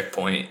from the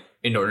checkpoint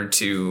in order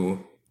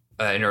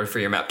for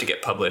your map to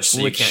get published. So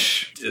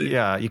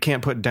you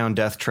can't put down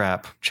death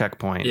trap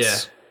checkpoints. Yeah.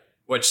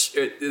 Which,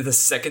 the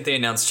second they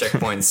announced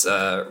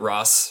checkpoints,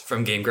 Ross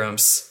from Game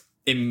Grumps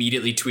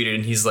immediately tweeted,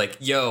 and he's like,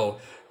 yo,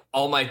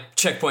 all my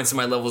checkpoints in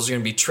my levels are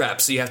going to be trapped,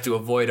 so you have to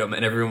avoid them.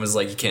 And everyone was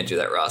like, you can't do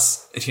that,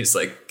 Ross. And he's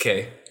like,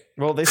 okay.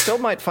 Well, they still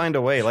might find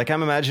a way. Like,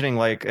 I'm imagining,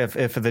 like,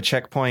 if the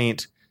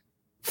checkpoint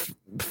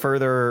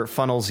further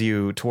funnels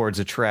you towards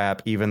a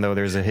trap, even though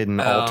there's a hidden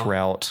alt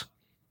route.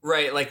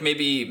 Right, like,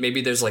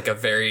 maybe there's, like, a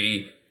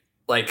very,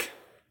 like,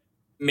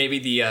 maybe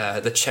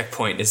the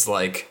checkpoint is,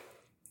 like,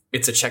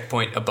 it's a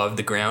checkpoint above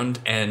the ground,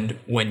 and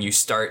when you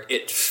start,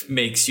 it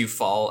makes you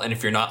fall. And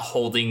if you're not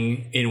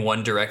holding in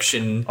one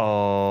direction,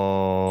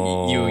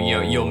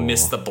 you'll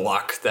miss the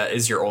block that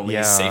is your only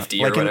safety,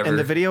 like or whatever. In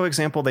the video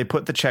example, they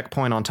put the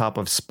checkpoint on top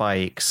of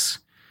spikes.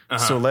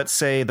 So let's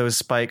say those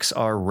spikes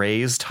are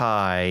raised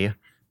high,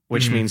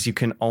 which means you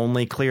can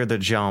only clear the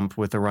jump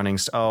with the running.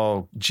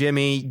 Oh,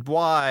 Jimmy,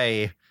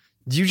 why?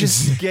 You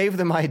just gave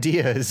them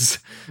ideas.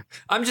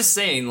 I'm just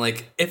saying,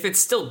 like, if it's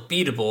still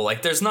beatable,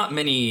 like, there's not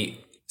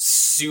many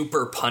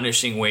super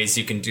punishing ways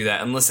you can do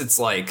that, unless it's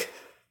like,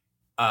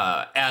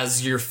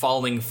 as you're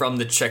falling from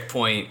the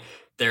checkpoint,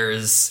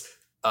 there's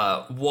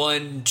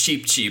one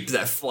cheap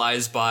that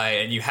flies by,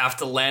 and you have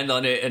to land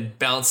on it and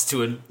bounce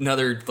to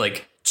another,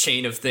 like,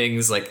 chain of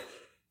things. Like,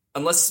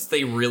 unless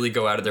they really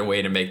go out of their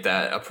way to make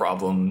that a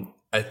problem,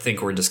 I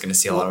think we're just going to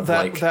see a lot of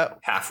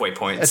halfway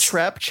points. A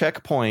trap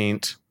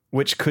checkpoint,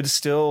 which could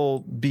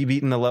still be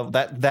beaten the level,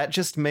 that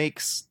just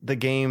makes the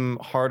game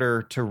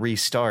harder to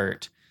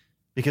restart.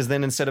 Because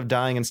then instead of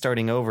dying and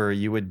starting over,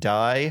 you would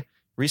die,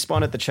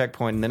 respawn at the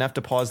checkpoint, and then have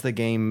to pause the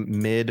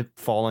game mid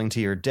falling to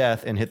your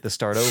death and hit the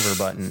start over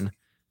button.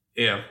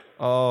 Yeah.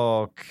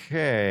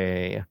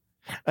 Okay.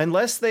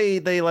 Unless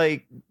they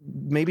like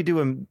maybe do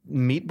a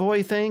Meat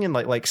Boy thing and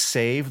like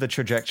save the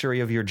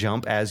trajectory of your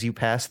jump as you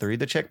pass through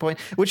the checkpoint,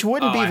 which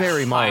wouldn't be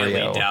very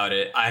Mario.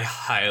 I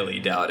highly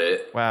doubt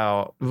it.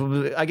 Wow.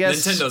 I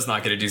guess Nintendo's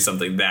not going to do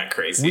something that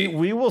crazy.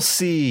 We will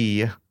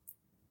see.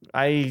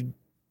 I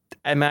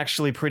am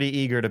actually pretty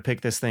eager to pick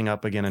this thing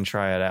up again and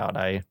try it out.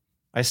 I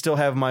still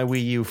have my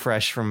Wii U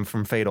fresh from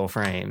Fatal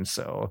Frame,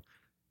 so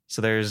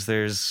there's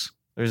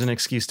an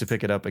excuse to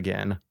pick it up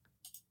again.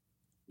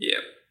 Yeah.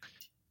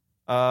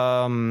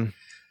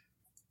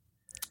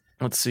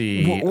 Let's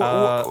see. Hold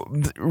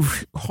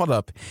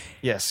up.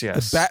 Yes.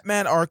 The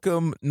Batman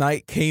Arkham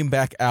Knight came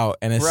back out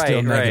and it's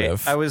still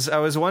negative. Right. I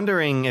was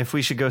wondering if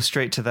we should go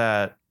straight to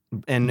that,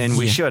 and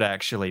we should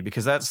actually,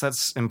 because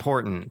that's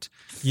important.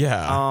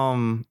 Yeah.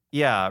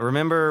 Yeah.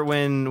 Remember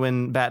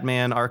when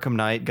Batman Arkham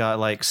Knight got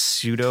like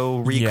pseudo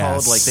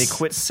recalled? Yes. Like they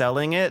quit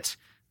selling it,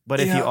 but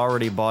if you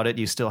already bought it,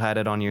 you still had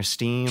it on your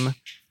Steam.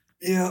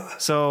 Yeah.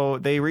 So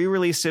they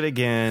re-released it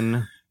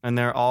again. And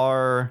there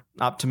are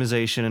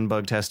optimization and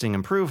bug testing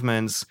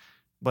improvements,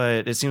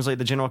 but it seems like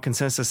the general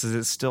consensus is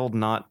it's still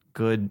not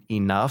good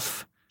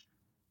enough.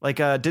 Like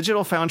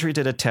Digital Foundry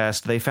did a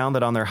test. They found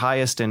that on their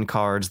highest end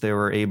cards, they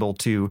were able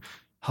to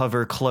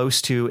hover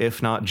close to,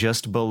 if not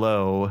just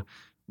below,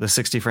 the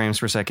 60 frames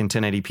per second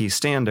 1080p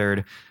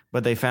standard.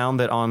 But they found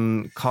that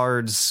on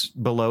cards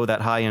below that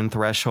high end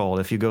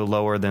threshold, if you go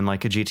lower than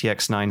like a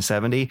GTX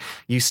 970,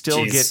 you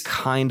still get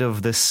kind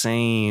of the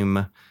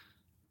same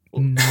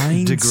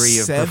degree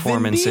of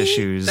performance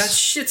issues. That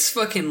shit's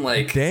fucking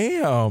like,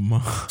 damn.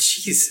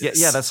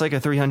 Jesus. Yeah, that's like a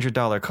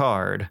 $300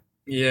 card.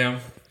 Yeah.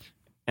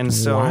 And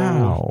so,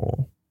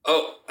 wow.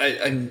 Oh,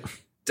 I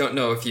don't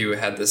know if you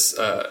had this,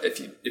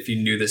 if you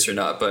knew this or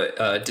not,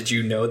 but did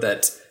you know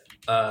that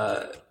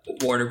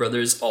Warner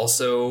Brothers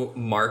also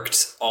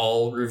marked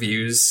all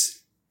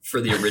reviews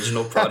for the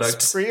original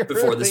product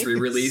before this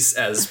re-release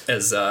as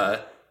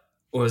what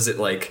was it,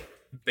 like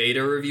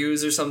beta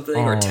reviews or something,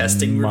 or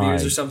testing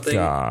reviews or something?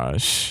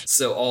 Gosh.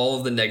 So all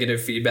of the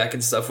negative feedback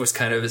and stuff was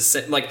kind of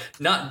like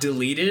not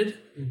deleted,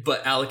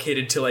 but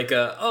allocated to like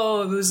it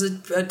was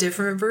a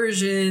different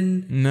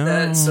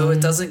version. So it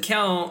doesn't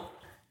count.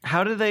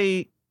 How do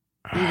they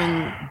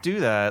even do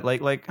that?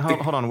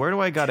 Hold on, where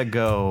do I gotta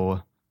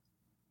go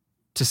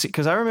to see?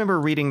 Because I remember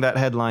reading that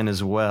headline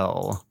as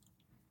well.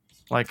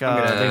 Like they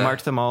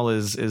marked them all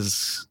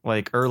as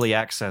like early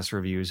access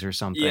reviews or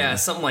something. Yeah,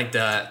 something like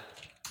that.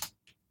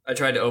 I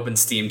tried to open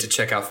Steam to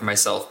check out for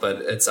myself, but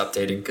it's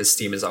updating because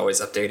Steam is always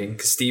updating,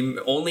 because Steam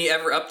only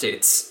ever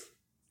updates.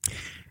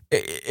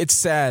 It's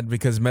sad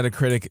because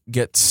Metacritic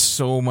gets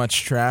so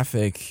much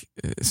traffic,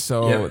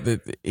 so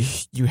that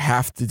you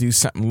have to do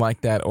something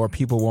like that, or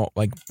people won't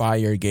like buy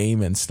your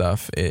game and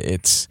stuff.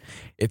 It's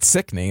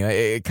sickening.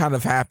 It kind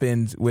of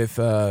happened with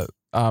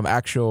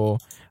actual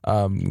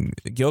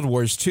Guild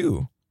Wars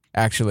 2.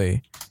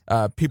 Actually,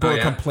 people are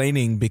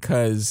complaining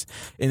because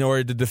in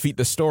order to defeat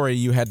the story,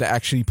 you had to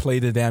actually play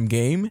the damn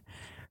game.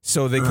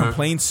 So they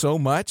complained so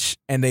much,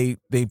 and they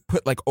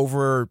put like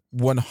over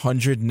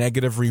 100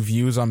 negative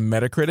reviews on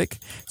Metacritic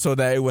so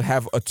that it would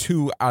have a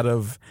 2 out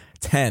of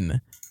 10.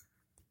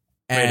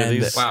 And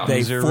these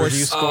are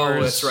review scores?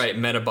 Oh, that's right,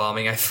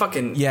 metabombing.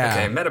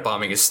 Okay,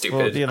 metabombing is stupid.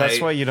 Well, yeah, that's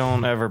why you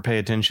don't ever pay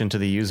attention to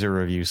the user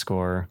review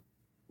score.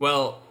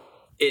 Well,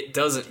 it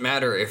doesn't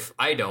matter if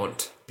I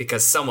don't,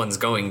 because someone's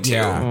going to.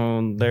 Yeah.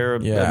 Well, they're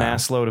an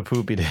ass load of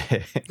poopy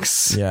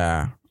dicks.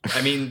 Yeah.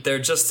 I mean, they're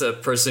just a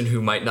person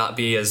who might not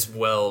be as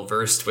well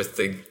versed with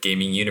the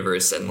gaming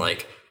universe, and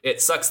like,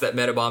 it sucks that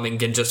metabombing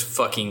can just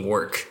fucking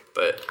work,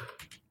 but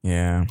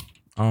yeah.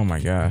 Oh my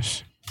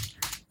gosh.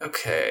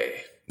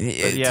 Okay.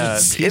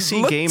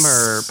 PC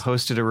Gamer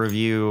posted a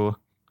review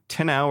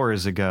 10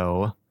 hours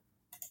ago,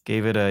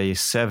 gave it a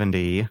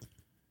 70,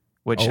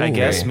 which I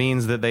guess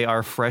means that they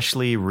are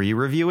freshly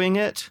re-reviewing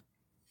it.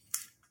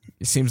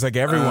 It seems like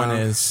everyone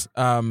is.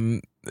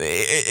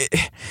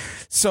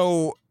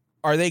 So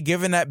are they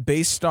giving that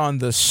based on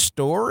the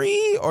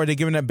story, or are they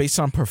giving that based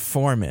on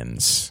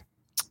performance?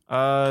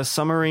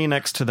 Summary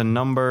next to the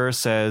number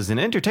says, an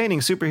entertaining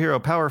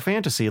superhero power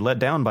fantasy let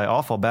down by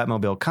awful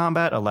Batmobile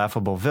combat, a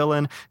laughable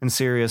villain, and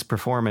serious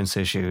performance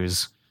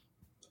issues.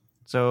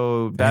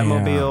 So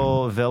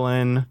Batmobile,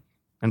 villain,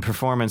 and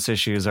performance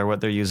issues are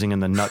what they're using in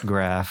the nut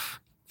graph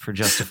for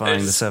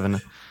justifying the 7.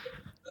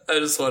 I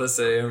just want to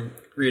say I'm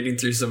reading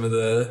through some of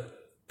the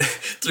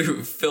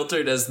through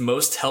filtered as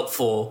most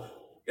helpful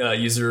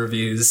user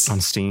reviews on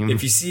Steam.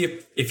 If you see a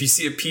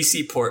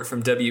PC port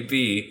from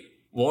WB,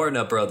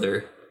 Warner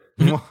Brother.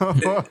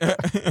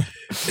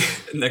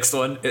 Next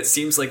one. It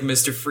seems like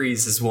Mr.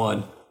 Freeze is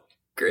one.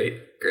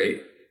 Great.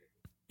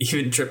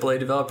 Even AAA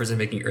developers are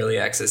making early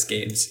access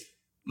games.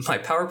 My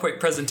PowerPoint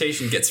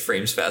presentation gets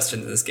frames faster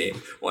than this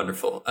game.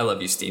 Wonderful. I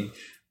love you, Steam.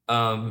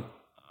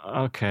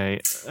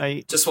 Okay.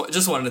 I just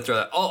wanted to throw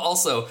that.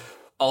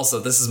 Also,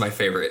 this is my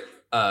favorite.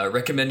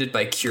 Recommended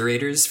by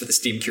curators for the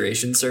Steam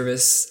curation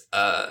service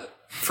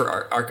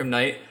for Arkham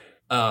Knight.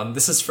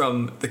 This is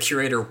from the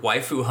curator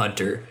Waifu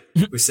Hunter,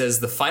 who says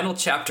the final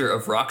chapter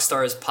of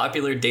Rockstar's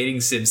popular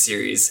dating sim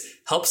series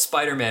helps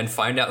Spider-Man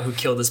find out who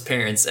killed his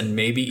parents and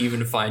maybe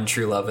even find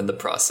true love in the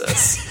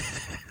process.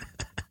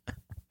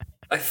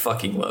 I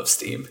fucking love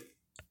Steam.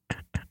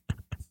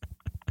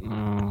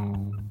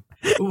 Oh.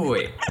 Ooh,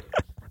 wait.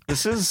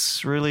 This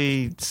is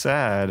really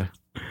sad.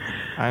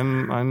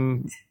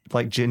 I'm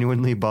like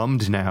genuinely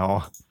bummed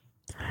now.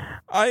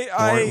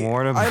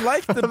 I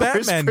like the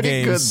Batman pretty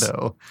games. Good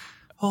though.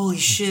 Holy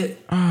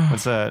shit!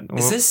 What's that?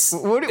 Is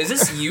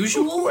this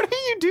usual? What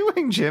are you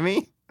doing,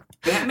 Jimmy?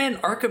 Batman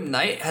Arkham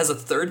Knight has a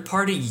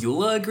third-party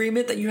EULA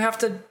agreement that you have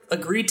to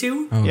agree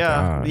to? Oh,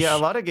 yeah, gosh. yeah. A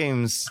lot of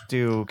games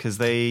do because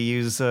they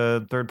use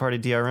a third-party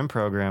DRM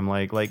program,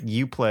 like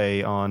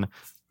Uplay on.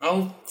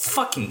 Oh,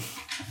 fucking!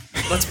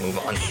 Let's move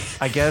on.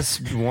 I guess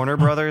Warner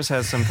Brothers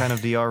has some kind of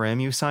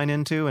DRM you sign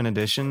into in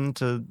addition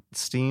to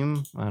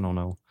Steam. I don't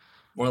know.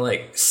 More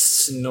like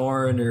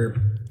Snoring or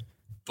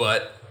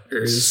Butt.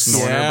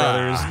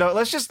 Snorner Brothers. No,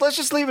 let's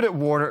just leave it at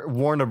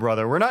Warner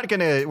Brother. We're not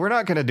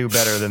gonna do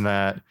better than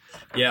that.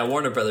 Yeah,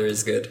 Warner Brother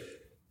is good.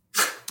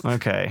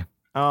 Okay.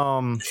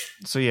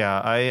 So yeah,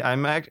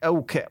 I'm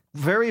okay.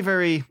 Very,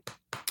 very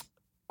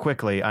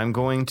quickly, I'm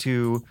going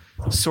to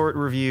sort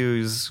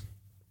reviews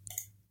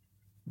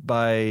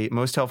by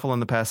most helpful in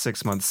the past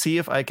 6 months. See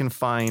if I can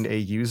find a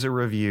user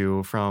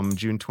review from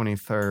June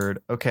 23rd.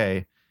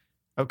 Okay.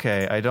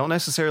 I don't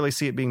necessarily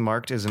see it being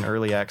marked as an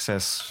early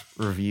access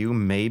review.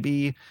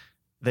 Maybe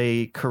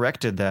they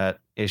corrected that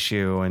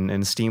issue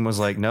and Steam was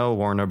like, no,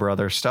 Warner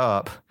Brothers,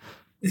 stop.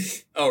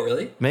 Oh,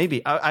 really?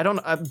 Maybe. I don't,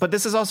 but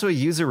this is also a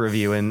user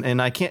review and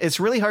I can't, it's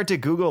really hard to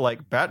Google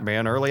like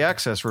Batman early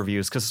access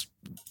reviews because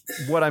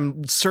what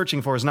I'm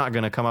searching for is not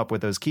going to come up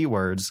with those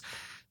keywords.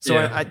 So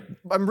yeah.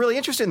 I'm really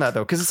interested in that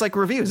though, because it's like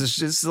reviews. It's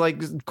just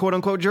like quote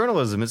unquote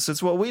journalism.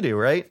 It's what we do,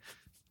 right?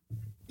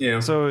 Yeah.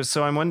 So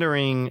I'm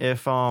wondering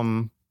if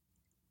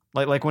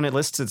like when it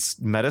lists its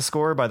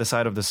Metascore by the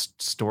side of the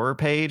store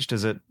page,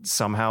 does it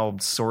somehow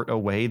sort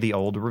away the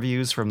old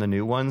reviews from the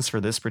new ones for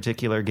this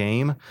particular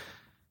game?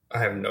 I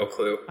have no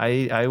clue.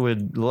 I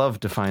would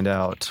love to find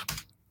out.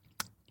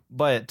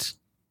 But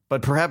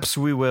perhaps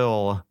we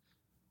will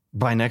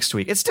by next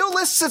week. It still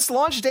lists its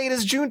launch date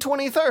as June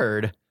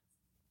 23rd.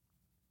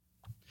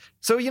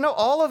 So,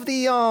 all of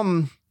the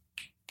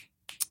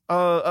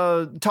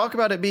talk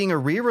about it being a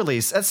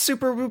re-release, that's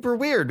super duper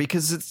weird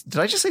because did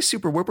I just say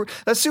super whooper?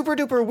 That's super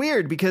duper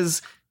weird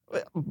because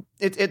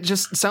it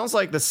just sounds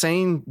like the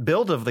same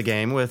build of the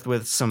game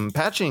with some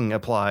patching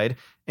applied,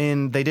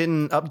 and they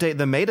didn't update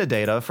the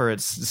metadata for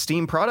its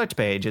Steam product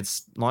page.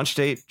 Its launch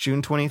date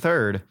June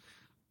 23rd.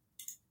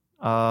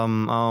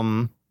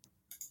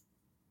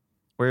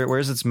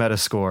 Where's its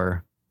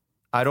Metascore?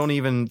 I don't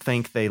even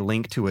think they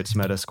link to its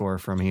Metascore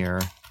from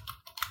here.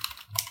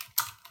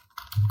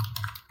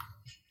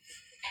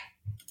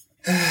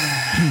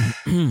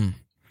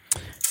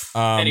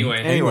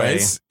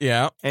 Anyways,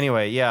 yeah.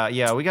 Anyway,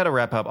 yeah, we got to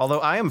wrap up. Although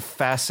I am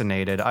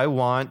fascinated. I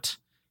want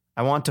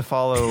to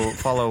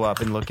follow up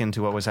and look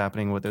into what was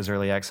happening with those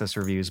early access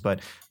reviews, but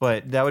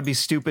that would be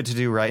stupid to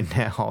do right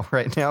now.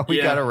 Right now,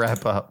 we got to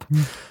wrap up.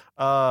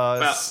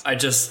 Well, I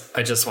just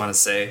want to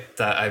say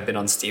that I've been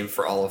on Steam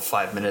for all of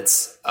 5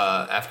 minutes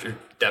after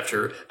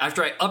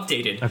I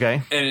updated.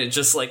 Okay. And it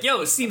just like,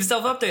 yo, Steam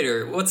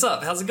self-updater, what's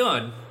up? How's it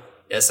going?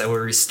 Yes, I will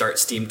restart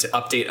Steam to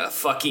update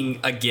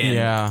again.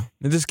 Yeah,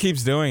 it just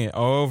keeps doing it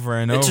over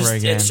and over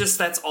again. It's just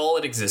that's all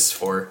it exists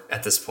for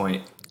at this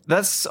point.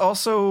 That's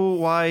also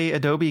why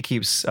Adobe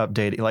keeps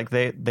updating. Like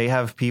they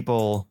have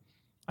people.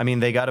 I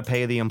mean, they got to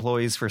pay the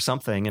employees for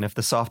something, and if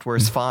the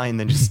software's fine,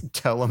 then just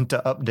tell them to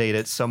update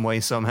it some way,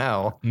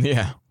 somehow.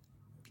 Yeah,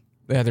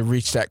 they had to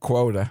reach that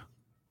quota.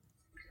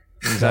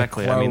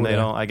 Exactly. I mean, they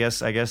don't. I guess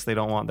they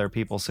don't want their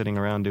people sitting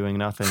around doing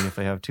nothing if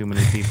they have too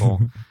many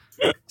people.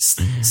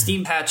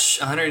 Steam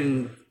patch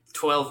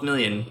 112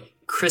 million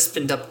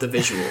crispened up the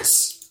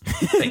visuals.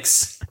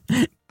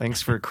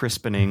 Thanks for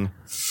crispening.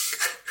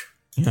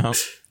 Yep.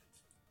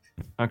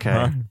 Okay.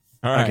 All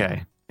right.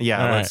 Okay.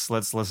 Yeah, all let's do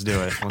it. Let's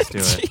do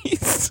it.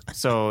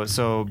 Jeez.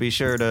 So be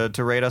sure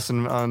to rate us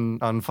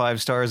on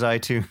 5 stars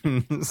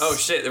iTunes. Oh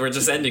shit, we're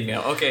just ending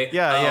now. Okay.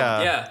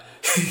 Yeah.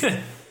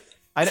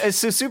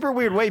 It's a super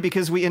weird way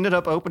because we ended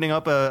up opening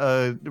up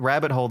a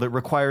rabbit hole that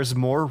requires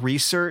more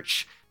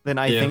research than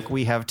I think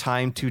we have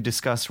time to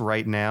discuss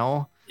right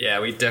now. Yeah,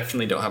 we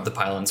definitely don't have the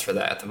pylons for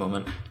that at the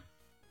moment.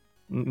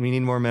 We need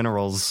more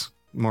minerals,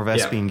 more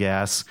Vespine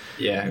gas.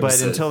 Yeah. But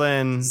until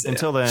then,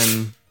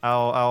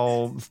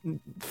 I'll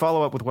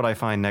follow up with what I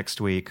find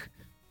next week.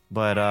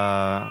 But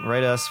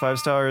rate us 5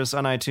 stars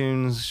on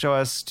iTunes. Show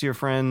us to your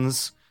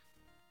friends.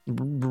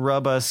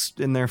 Rub us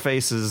in their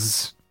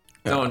faces.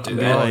 Don't do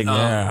that.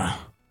 Yeah.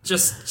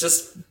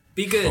 Just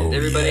be good,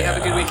 everybody.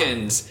 Have a good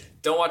weekend.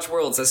 Don't watch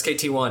Worlds.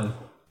 SKT1.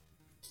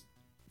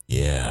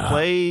 Yeah.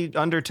 Play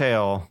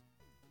Undertale.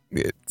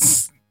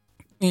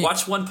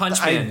 Watch One Punch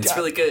Man. It's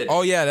really good.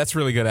 Oh yeah, that's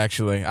really good.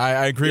 Actually,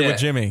 I agree with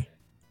Jimmy.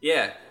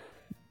 Yeah.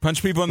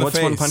 Punch people in the face.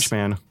 What's One Punch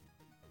Man?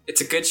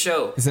 It's a good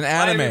show. It's an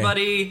anime. Bye,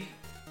 everybody.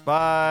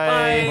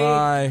 Bye.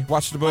 Bye.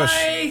 Watch the bush.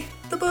 Bye.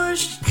 The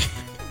bush.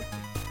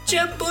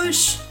 Jeb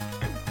Bush.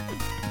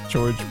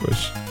 George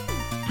Bush.